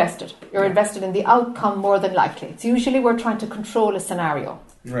 You're invested. You're invested in the outcome more than likely. It's usually we're trying to control a scenario.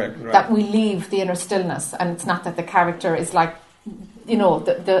 Right. That we leave the inner stillness, and it's not that the character is like,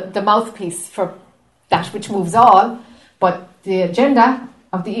 the mouthpiece for that which moves all, but the agenda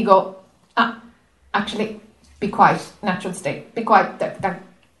of the ego, actually, be quiet, natural state, be quiet, that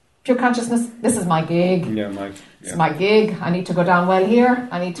pure consciousness, this is my gig. It's my gig. I need to go down well here.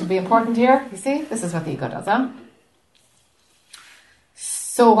 I need to be important here. You see, this is what the ego does, huh?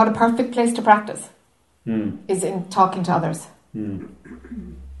 So what a perfect place to practice is in talking to others.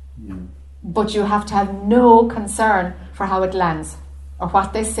 But you have to have no concern for how it lands, or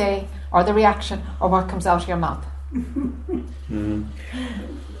what they say, or the reaction, or what comes out of your mouth.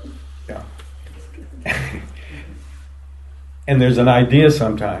 Yeah. And there's an idea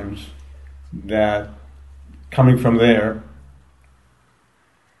sometimes that coming from there,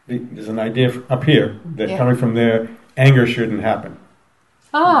 there's an idea up here that coming from there, anger shouldn't happen.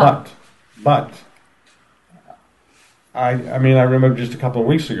 But I remember just a couple of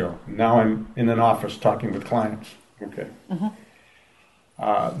weeks ago, now I'm in an office talking with clients, okay?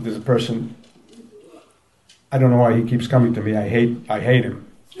 There's a person, I don't know why he keeps coming to me, I hate him.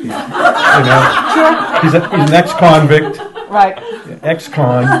 He's an ex-convict. Right.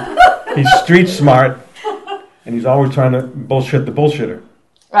 Ex-con, he's street smart, and he's always trying to bullshit the bullshitter.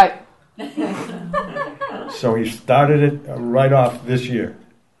 Right. So he started it right off this year.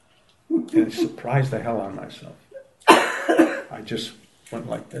 And it surprised the hell out of myself. I just went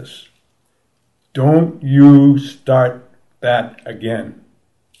like this. Don't you start that again.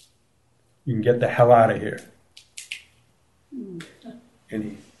 You can get the hell out of here.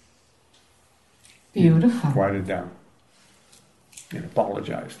 And Beautiful. he quieted down. And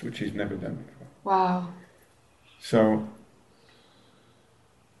apologized, which he's never done before. Wow. So,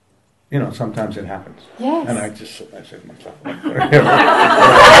 sometimes it happens. Yes. And I said to myself, I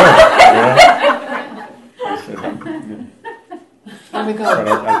said, There we go. but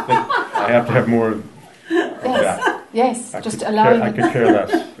I think I have to have more of that. Yes. I Just could allowing I it. could care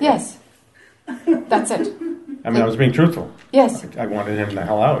less. Yes. That's it. I was being truthful. Yes. I wanted him the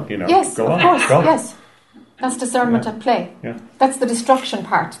hell out, Yes, Go of on, course. go. Yes. That's discernment at play. Yeah. That's the destruction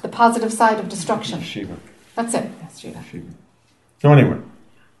part, the positive side of destruction. Shiva. That's it. Yes, Shiva. So anyway,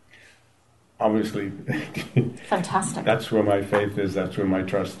 obviously, Fantastic. that's where my faith is. That's where my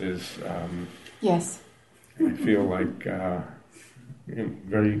trust is. Yes. I feel like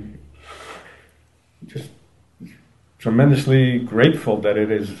very, just tremendously grateful that it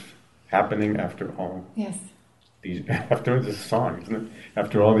is happening after all Yes. after this song, isn't it?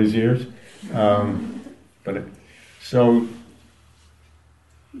 After all these years. It's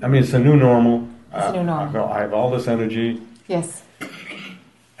a new normal. It's a new normal. I have all this energy, Yes.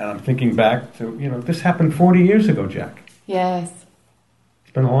 and I'm thinking back to, this happened 40 years ago, Jack. Yes.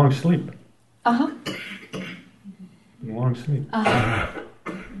 It's been a long sleep. Uh-huh. A long sleep. Uh-huh.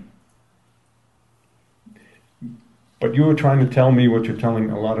 But you were trying to tell me what you're telling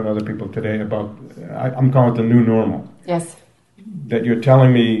a lot of other people today about, I'm calling it the new normal. Yes. That you're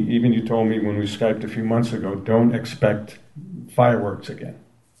telling me, even you told me when we Skyped a few months ago, don't expect fireworks again.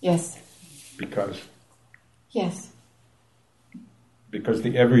 Yes. Because Yes.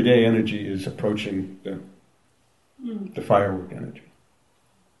 the everyday energy is approaching the firework energy.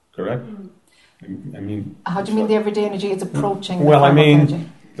 Correct? How do you mean the everyday energy is approaching? Well, the energy?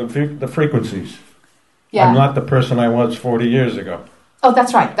 the frequencies. Yeah. I'm not the person I was 40 years ago. Oh,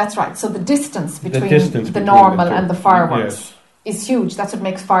 that's right. That's right. So the distance between the between normal the two. and the fireworks Yes. is huge. That's what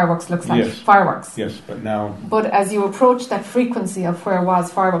makes fireworks look like Yes. fireworks. Yes, but now But as you approach that frequency of where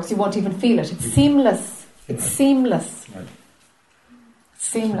was fireworks, you won't even feel it. It's seamless. It's Right. seamless. Right.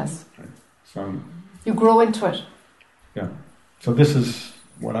 Seamless. so You grow into it. yeah. So this is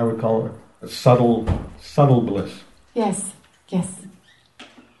what I would call a subtle bliss. Yes. Yes.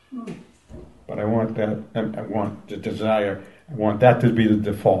 But I want that. I want the desire. I want that to be the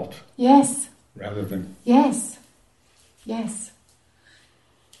default Yes. rather than Yes. Yes.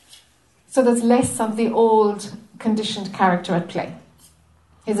 So there's less of the old conditioned character at play.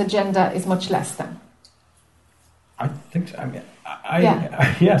 His agenda is much less then. I think so. I mean,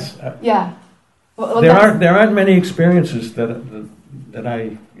 Yeah. yes. Yeah. Well, there that's- aren't many experiences that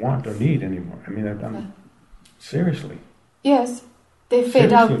I want or need anymore. I mean, I'm seriously. Yes. They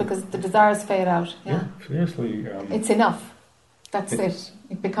fade out Seriously. because the desires fade out. Yeah. Seriously. It's enough. That's it.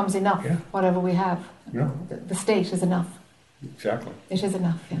 It becomes enough, Yeah. whatever we have. Yeah, The state is enough. exactly. It is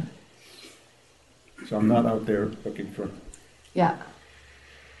enough, yeah. So I'm not out there looking for, Yeah.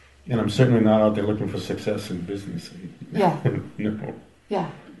 and I'm certainly not out there looking for success in business. Yeah. No. Yeah.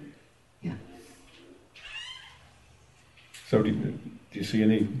 So do you see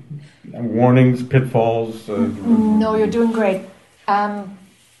any warnings, pitfalls? No, you're doing great.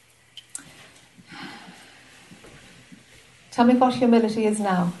 Tell me what humility is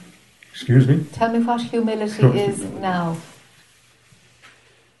now. Excuse me? Tell me what humility is now.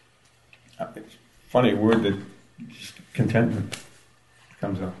 It's funny, a word that just contentment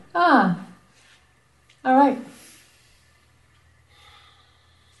comes up. Ah. All right.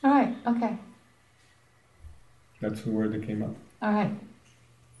 All right. Okay. That's the word that came up. All right.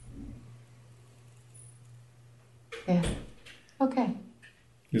 Yeah. Okay.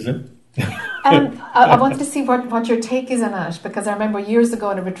 Is it? I wanted to see what your take is on it, because I remember years ago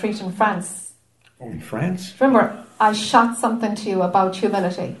in a retreat in France. Oh, in France? Remember, I shot something to you about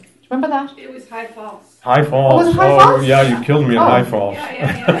humility. Do you remember that? It was high falls. High falls. Oh, was it high falls? Yeah, you killed me in Oh. high falls.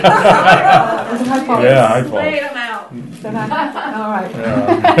 Yeah. Was it high falls? Yeah, high falls. Laid them out. Did I? All right.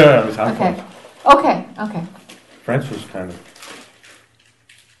 Yeah, it was high Okay. falls. Okay. Okay. France was kind of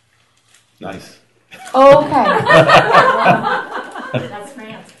nice. Okay. That's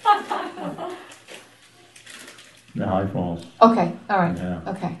France. The high falls. Okay. All right. Yeah.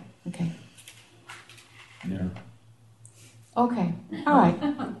 Okay. Okay. Yeah. Okay. All right.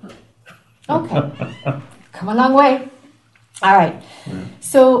 Okay. Come a long way. All right. Yeah.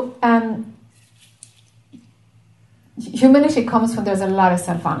 So, humility comes when there's a lot of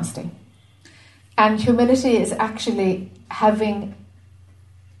self-honesty. And humility is actually having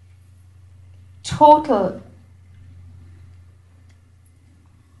total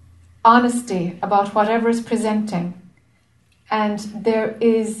honesty about whatever is presenting, and there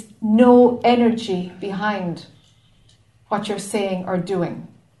is no energy behind what you're saying or doing.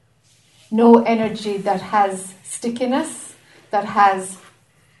 No energy that has stickiness, that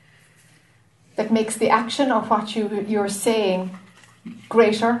makes the action of what you're saying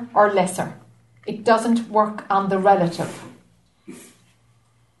greater or lesser. It doesn't work on the relative.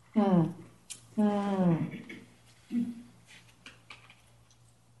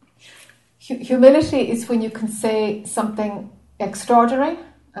 Humility is when you can say something extraordinary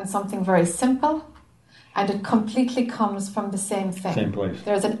and something very simple, and it completely comes from the same thing. Same place.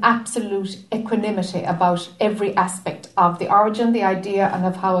 There's an absolute equanimity about every aspect of the origin, the idea, and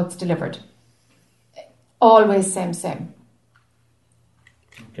of how it's delivered. Always same.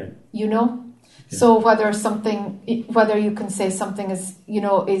 Okay. You know? Yeah. So whether you can say something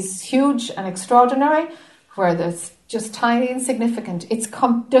is huge and extraordinary, whether it's just tiny and insignificant,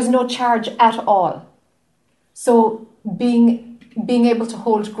 there's no charge at all. So being able to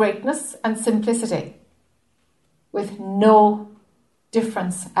hold greatness and simplicity with no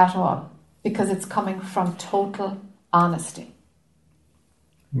difference at all, because it's coming from total honesty.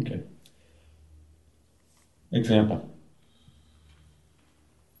 Okay. Example.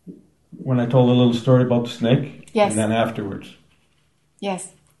 When I told a little story about the snake, Yes. and then afterwards,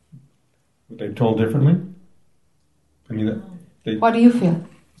 Yes. were they told differently? I mean, What do you feel?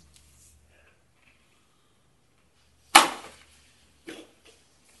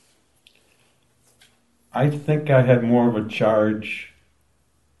 I think I had more of a charge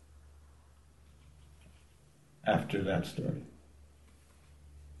after that story.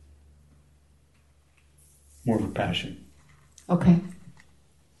 More of a passion. Okay.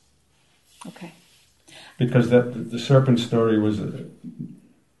 Because the serpent story was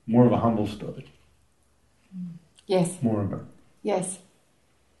more of a humble story. Yes. More of a, Yes.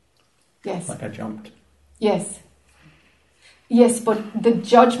 like I jumped. Yes. Yes, but the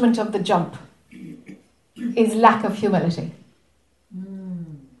judgment of the jump is lack of humility.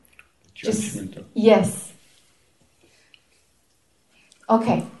 Judgment of. Yes.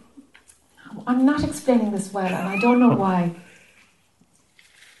 Okay. I'm not explaining this well, and I don't know why.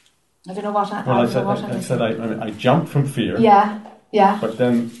 I don't know what I. Well, I I don't know what I'm said missing. I jumped from fear. Yeah. Yeah. But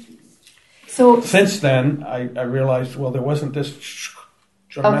then, So since then, I realized, well, there wasn't this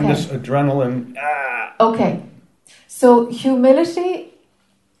tremendous adrenaline. okay. So humility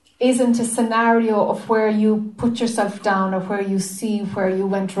isn't a scenario of where you put yourself down or where you see where you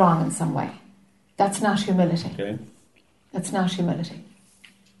went wrong in some way. That's not humility. Okay. That's not humility.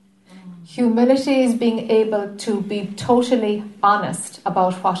 Humility is being able to be totally honest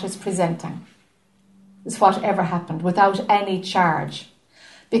about what is presenting. It's whatever happened without any charge.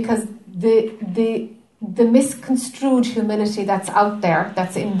 Because the misconstrued humility that's out there,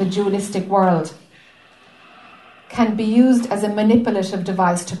 that's in the dualistic world, can be used as a manipulative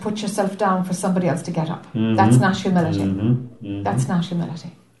device to put yourself down for somebody else to get up. Mm-hmm. That's not humility. Mm-hmm. Mm-hmm. That's not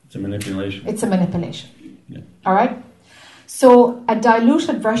humility. It's a manipulation. It's a manipulation. Yeah. All right? So a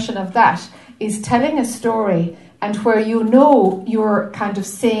diluted version of that is telling a story and where you know you're kind of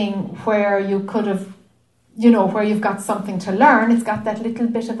saying where you could have, you know, where you've got something to learn. It's got that little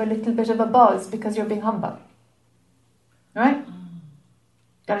bit of a buzz because you're being humble. All right?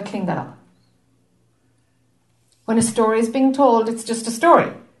 Got to clean that up. When a story is being told, it's just a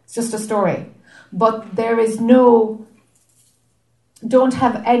story. It's just a story. But there is no, don't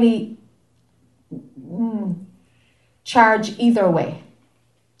have any charge either way.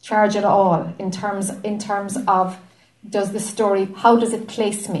 Charge at all in terms of does the story, how does it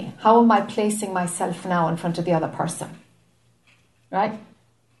place me? How am I placing myself now in front of the other person? Right?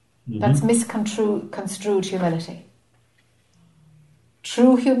 Mm-hmm. That's misconstrued humility.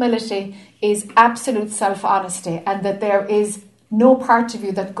 True humility is absolute self-honesty, and that there is no part of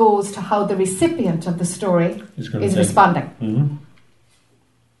you that goes to how the recipient of the story is responding. Mm-hmm.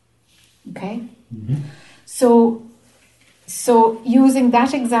 Okay? Mm-hmm. So using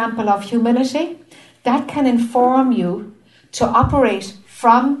that example of humility, that can inform you to operate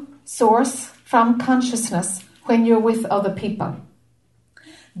from source, from consciousness when you're with other people.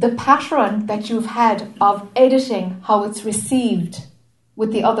 The pattern that you've had of editing how it's received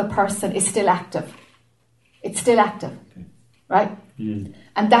with the other person is still active. It's still active, right? Mm.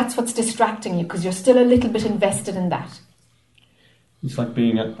 And that's what's distracting you because you're still a little bit invested in that. It's like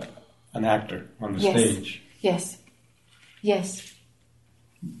being an actor on the stage. Yes. Yes.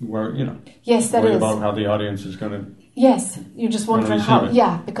 Where, you know, yes, that worry is. about how the audience is going to. Yes, you're just wondering how.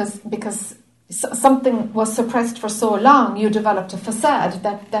 Yeah, because something was suppressed for so long, you developed a facade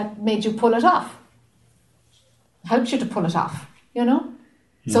that made you pull it off. Helped you to pull it off, you know,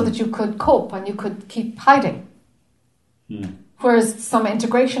 so that you could cope and you could keep hiding. Whereas some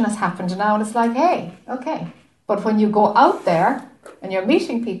integration has happened now, and it's like, hey, okay. But when you go out there and you're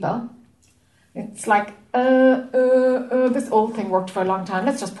meeting people, it's like, this old thing worked for a long time.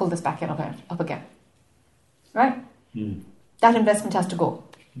 Let's just pull this back in up again. Right? That investment has to go.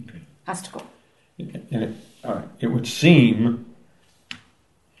 Okay. Has to go. And all right. It would seem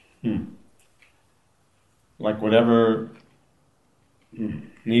like whatever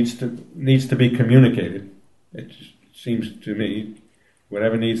needs to be communicated. It just seems to me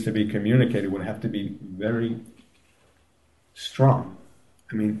whatever needs to be communicated would have to be very strong.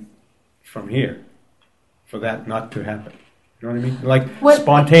 I mean, from here, for that not to happen. You know what I mean? Like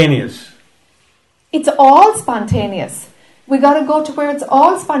spontaneous. It's all spontaneous. We got to go to where it's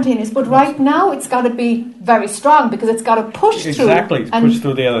all spontaneous. But right now, it's got to be very strong because it's got to push through. Exactly, push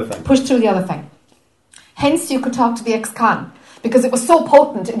through the other thing. Push through the other thing. Hence, you could talk to the ex-con because it was so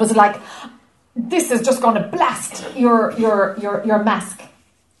potent. It was like, this is just going to blast your mask.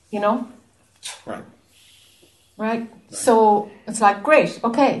 You know? Right? So it's like, great,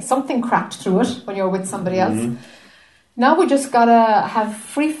 okay, something cracked through it when you're with somebody else. Now we just gotta have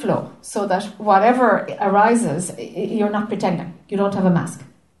free flow so that whatever arises, you're not pretending. You don't have a mask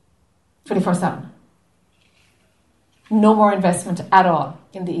 24/7. No more investment at all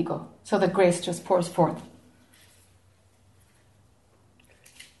in the ego, so that grace just pours forth.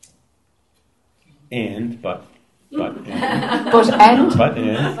 But and. Yes.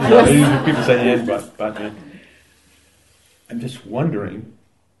 People say and, but and. I'm just wondering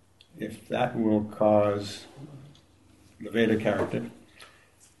if that will cause the Veda character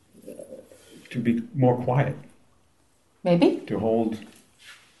to be more quiet. Maybe. To hold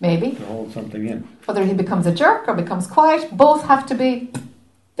something in. Whether he becomes a jerk or becomes quiet, both have to be,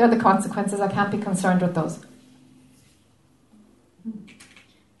 they're the consequences. I can't be concerned with those.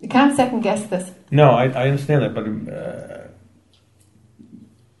 You can't second guess this. No, I understand that, but I'm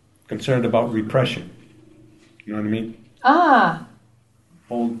concerned about repression. You know what I mean? Ah,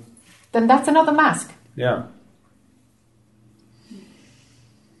 Hold, then that's another mask. yeah.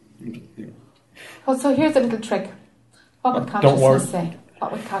 Well, so here's a little trick. What would Don't worry. consciousness say?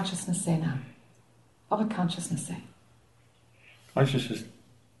 What would consciousness say now? What would consciousness say? Consciousness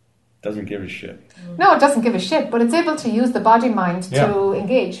doesn't give a shit. No, it doesn't give a shit, but it's able to use the body mind to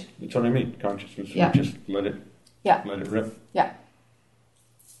engage. That's what I mean. Consciousness, Yeah. just let it rip. Yeah.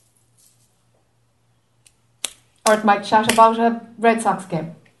 Or it might chat about a Red Sox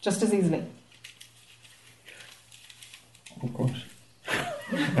game, just as easily. Of course.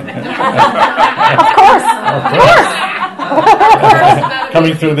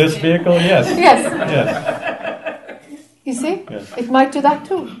 Coming through this vehicle, yes. Yes. Yes. You see? Yes. It might do that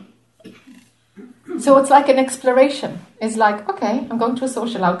too. So it's like an exploration. It's like, okay, I'm going to a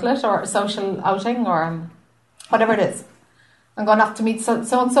social outlet or a social outing or whatever it is. I'm going to have to meet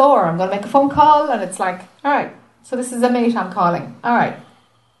so-and-so or I'm going to make a phone call and it's like, all right, so this is a mate I'm calling. All right.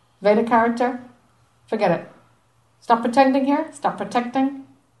 Veda character, forget it. Stop pretending here. Stop protecting.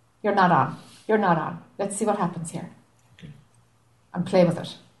 You're not on. You're not on. Let's see what happens here. Okay. And play with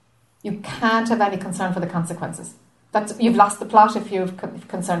it. You can't have any concern for the consequences. You've lost the plot if you've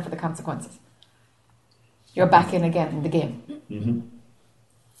concern for the consequences. You're back in again in the game. Mm-hmm.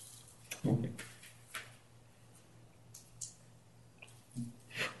 Okay.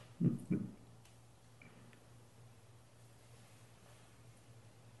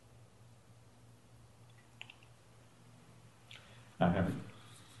 I have it.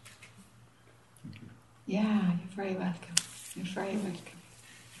 Yeah, you're very welcome. You're very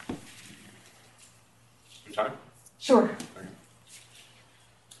welcome. Time? Sure. Okay.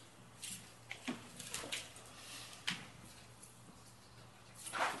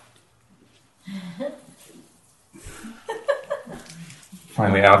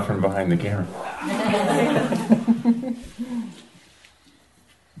 Finally out from behind the camera.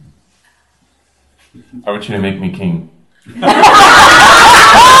 I want you to make me king.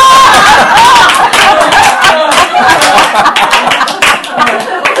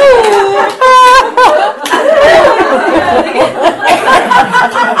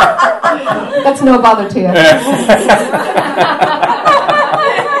 That's no bother to you.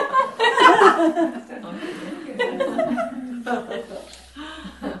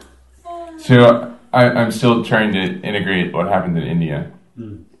 So I'm still trying to integrate what happened in India.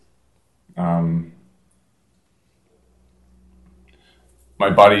 My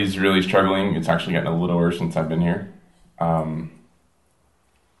body's really struggling. It's actually gotten a little worse since I've been here.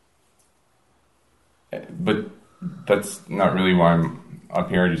 But that's not really why I'm up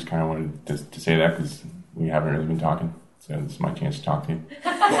here. I just kind of wanted to say that because we haven't really been talking. So this is my chance to talk to you.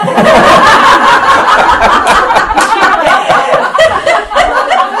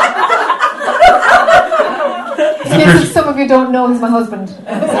 In case some of you don't know, he's my husband.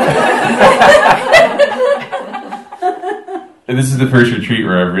 And this is the first retreat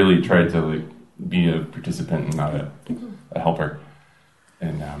where I've really tried to be a participant and not a helper,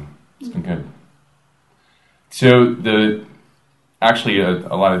 and it's been good. So actually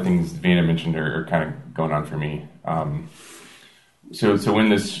a lot of things Veda mentioned are kind of going on for me. So when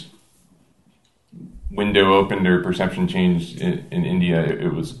this window opened or perception changed in India,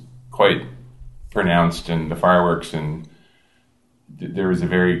 it was quite pronounced, and the fireworks, and there was a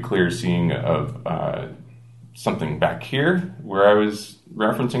very clear seeing of something back here where I was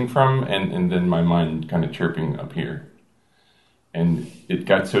referencing from, and then my mind kind of chirping up here. And it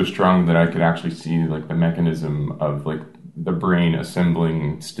got so strong that I could actually see the mechanism of the brain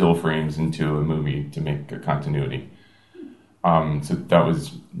assembling still frames into a movie to make a continuity. So that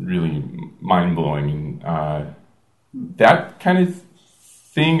was really mind-blowing. And that kind of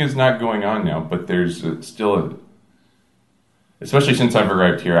thing is not going on now, but there's still especially since I've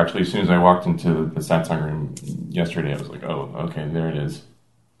arrived here. Actually, as soon as I walked into the satsang room yesterday, I was like, oh, okay, there it is.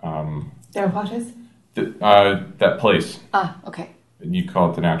 There what is? That place. Ah, okay. You call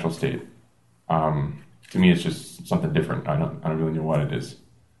it the natural state. To me, it's just something different. I don't really know what it is.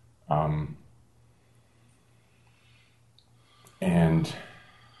 And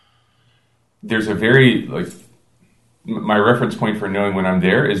there's a very my reference point for knowing when I'm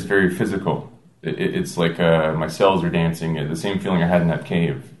there is very physical. It's like my cells are dancing. The same feeling I had in that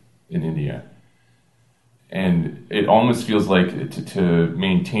cave in India. And it almost feels like to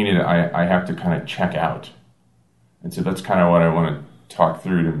maintain it, I have to kind of check out. And so that's kind of what I want to talk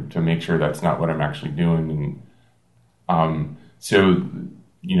through to make sure that's not what I'm actually doing. And so,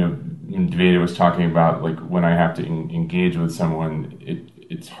 when Veda was talking about when I have to engage with someone,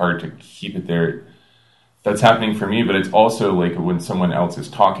 it's hard to keep it there. That's happening for me, but it's also like when someone else is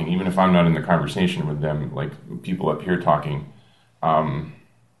talking, even if I'm not in the conversation with them, like people up here talking,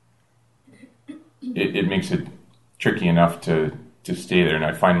 it makes it tricky enough to stay there. And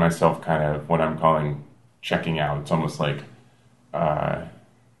I find myself kind of what I'm calling checking out. It's almost like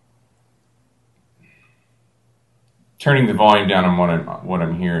turning the volume down on what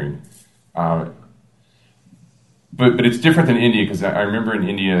I'm hearing. But it's different than India, because I remember in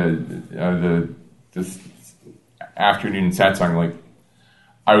India this afternoon satsang, like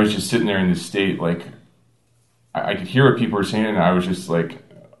I was just sitting there in this state, like I could hear what people were saying, and I was just like,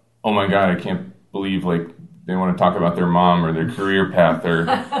 oh my God, I can't believe like they want to talk about their mom or their career path, or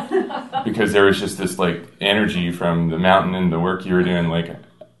because there was just this like energy from the mountain and the work you were doing, like.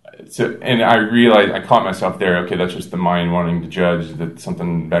 So, and I realized, I caught myself there, okay, that's just the mind wanting to judge that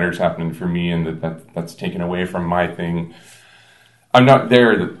something better's happening for me, and that's taken away from my thing. I'm not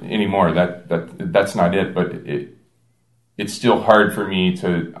there anymore. That's not it, but it's still hard for me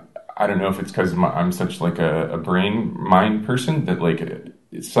to, I don't know if it's because I'm such like a brain mind person that like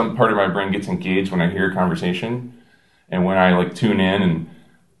some part of my brain gets engaged when I hear a conversation, and when I like tune in and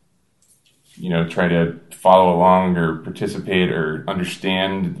try to follow along or participate or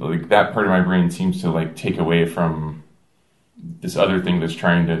understand, like that part of my brain seems to like take away from this other thing that's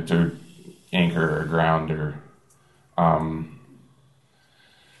trying to anchor or ground or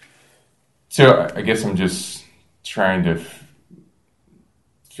so I guess I'm just trying to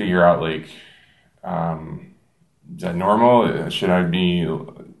figure out like is that normal? Should I be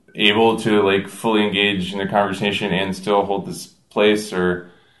able to like fully engage in the conversation and still hold this place? Or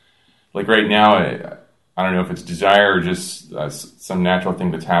like right now, I don't know if it's desire or just some natural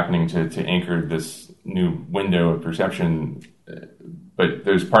thing that's happening to anchor this new window of perception. But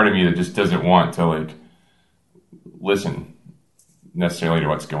there's part of me that just doesn't want to like listen necessarily to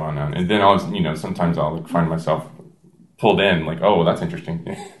what's going on. And then sometimes I'll like find myself pulled in, like, oh, that's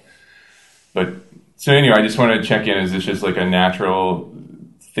interesting. But so anyway, I just want to check in. Is this just like a natural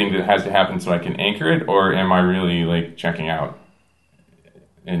thing that has to happen so I can anchor it, or am I really like checking out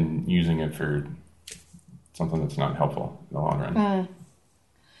and using it for something that's not helpful in the long run?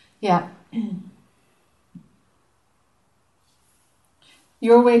 Yeah.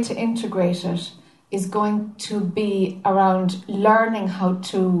 Your way to integrate it is going to be around learning how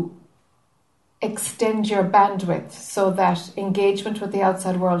to extend your bandwidth so that engagement with the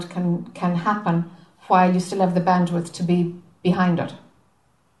outside world can happen while you still have the bandwidth to be behind it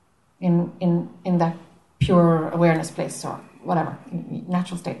in that pure awareness place or whatever,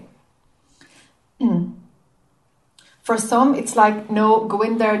 natural state. For some, it's like, no, go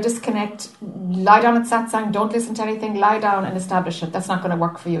in there, disconnect, lie down at satsang, don't listen to anything, lie down and establish it. That's not going to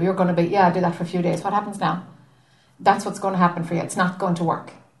work for you. You're going to be, I do that for a few days. What happens now? That's what's going to happen for you. It's not going to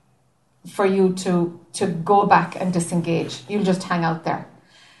work for you to go back and disengage. You'll just hang out there.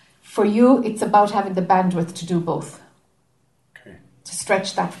 For you, it's about having the bandwidth to do both. Okay. To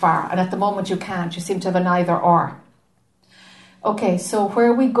stretch that far. And at the moment you can't. You seem to have an either or. Okay, so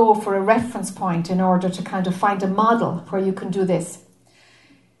where we go for a reference point in order to kind of find a model where you can do this.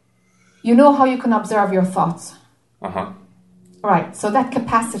 You know how you can observe your thoughts? Uh-huh. Right, so that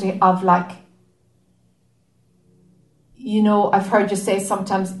capacity of like, I've heard you say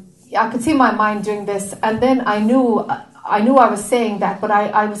sometimes, I could see my mind doing this, and then I knew I was saying that, but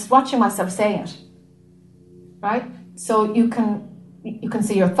I was watching myself saying it. Right? So you can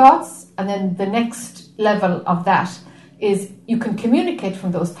see your thoughts, and then the next level of that is you can communicate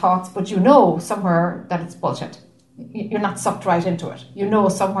from those thoughts, but somewhere that it's bullshit. You're not sucked right into it.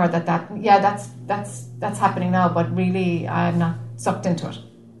 Somewhere that's happening now, but really I'm not sucked into it.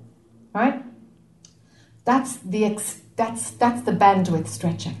 Right? That's the bandwidth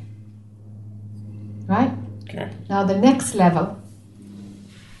stretching. Right? Okay. Now the next level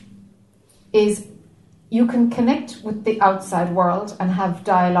is you can connect with the outside world and have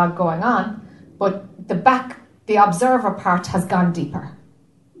dialogue going on, but the observer part has gone deeper.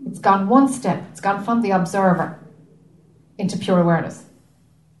 It's gone one step. It's gone from the observer into pure awareness.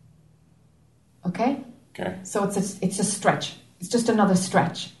 Okay? Okay. So it's a stretch. It's just another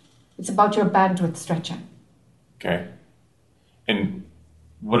stretch. It's about your bandwidth stretching. Okay. And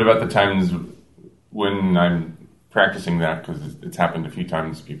what about the times when I'm practicing that? Because it's happened a few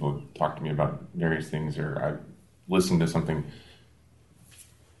times. People talk to me about various things, or I listen to something,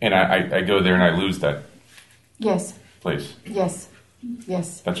 and I go there and I lose that. Yes. Place. Yes.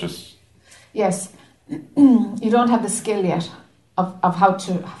 That's just. Yes. You don't have the skill yet of how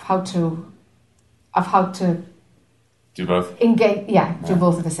to Do both. engage. Yeah, do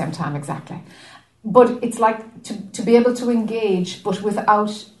both at the same time, exactly. But it's like to be able to engage, but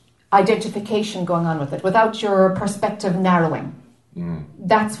without identification going on with it, without your perspective narrowing.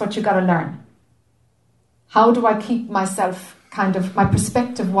 That's what you got to learn. How do I keep myself my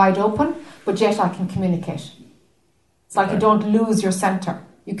perspective wide open, but yet I can communicate? It's like you don't lose your center.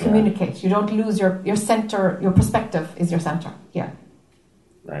 You communicate. You don't lose your center. Your perspective is your center. Yeah.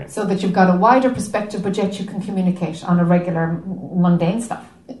 Right. So that you've got a wider perspective, but yet you can communicate on a regular, mundane stuff,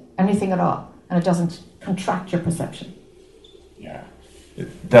 anything at all, and it doesn't contract your perception. Yeah.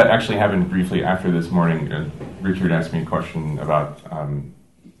 That actually happened briefly after this morning. Richard asked me a question about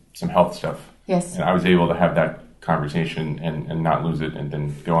some health stuff. Yes. And I was able to have that conversation and not lose it and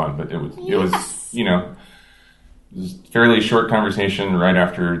then go on. But it was it was a fairly short conversation right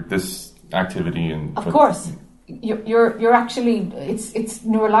after this activity. And of course, you're actually it's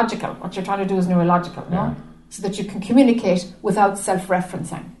neurological. What you're trying to do is neurological, no? So that you can communicate without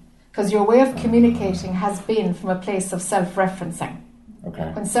self-referencing, because your way of communicating has been from a place of self-referencing.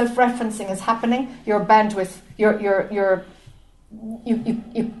 Okay. When self-referencing is happening, your bandwidth,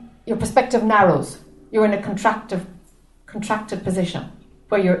 your perspective narrows. You're in a contracted position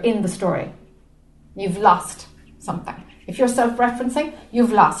where you're in the story. You've lost something. If you're self-referencing,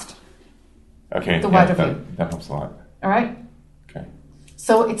 you've lost. Okay. The wider view. That helps a lot. All right. Okay.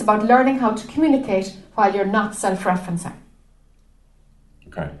 So it's about learning how to communicate while you're not self-referencing.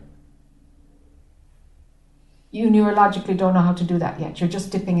 Okay. You neurologically don't know how to do that yet. You're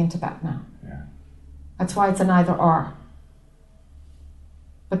just dipping into that now. Yeah. That's why it's an either or.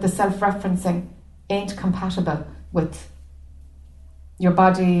 But the self-referencing ain't compatible with your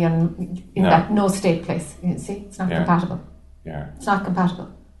body and in that no state place. You see, it's not compatible. Yeah. It's not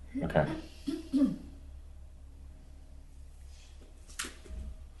compatible. Okay.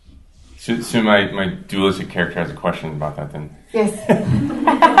 So my dualistic character has a question about that then. Yes.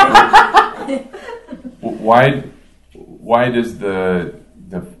 Why does the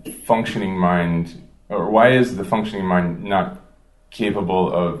functioning mind, or why is the functioning mind not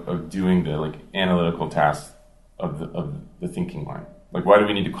capable of doing the analytical tasks of the thinking mind? Like, why do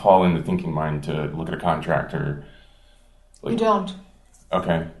we need to call in the thinking mind to look at a contract or? You don't.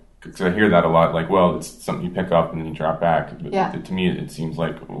 Okay, because I hear that a lot. Like, well, it's something you pick up and then you drop back. But to me, it seems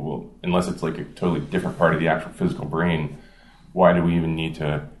like, well, unless it's like a totally different part of the actual physical brain, why do we even need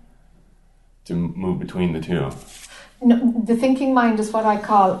to move between the two? No, the thinking mind is what I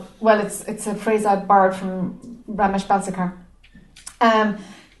call, well, it's a phrase I borrowed from Ramesh Balsekar.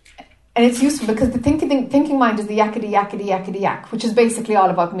 And it's useful because the thinking mind is the yakety yak, which is basically all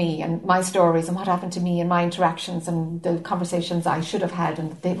about me and my stories and what happened to me and my interactions and the conversations I should have had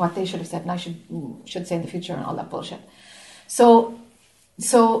and what they should have said and I should say in the future and all that bullshit. So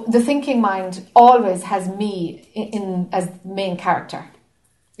the thinking mind always has me in as main character.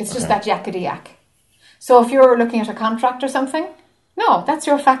 It's just that yakety yak. So if you're looking at a contract or something, no, that's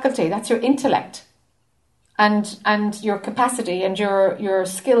your faculty, that's your intellect. And your capacity and your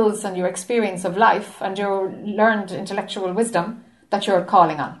skills and your experience of life and your learned intellectual wisdom that you're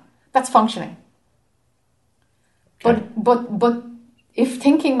calling on. That's functioning. Okay. But if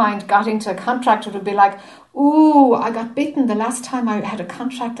thinking mind got into a contract, it would be like, ooh, I got bitten the last time I had a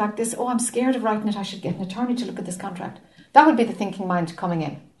contract like this. Oh, I'm scared of writing it. I should get an attorney to look at this contract. That would be the thinking mind coming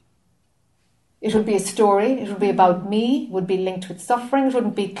in. It would be a story. It would be about me. It would be linked with suffering. It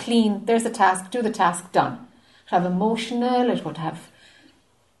wouldn't be clean. There's a task. Do the task. Done. It would have emotional. It would have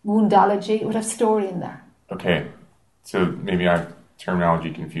woundology. It would have story in there. Okay. So maybe I have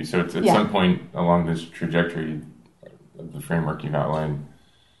terminology confused. So it's at some point along this trajectory of the framework you've outlined,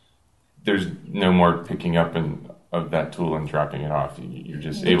 there's no more picking up of that tool and dropping it off. You're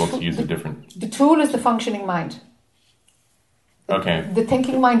just able to use a different... The tool is the functioning mind. Okay. The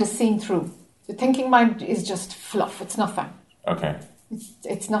thinking mind is seen through. The thinking mind is just fluff. It's nothing. Okay.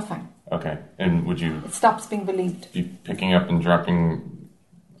 It's nothing. Okay. And would you... It stops being believed. Be picking up and dropping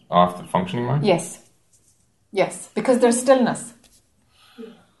off the functioning mind? Yes. Yes. Because there's stillness.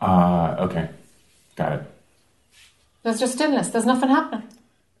 Okay. Got it. There's just stillness. There's nothing happening.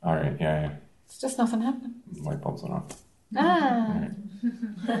 All right. Yeah. It's just nothing happening. Light bulbs went off. Ah. Right.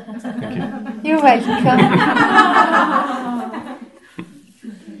 Thank you. You're welcome.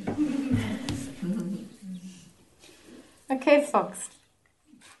 Okay, folks.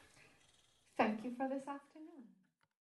 Thank you for this afternoon.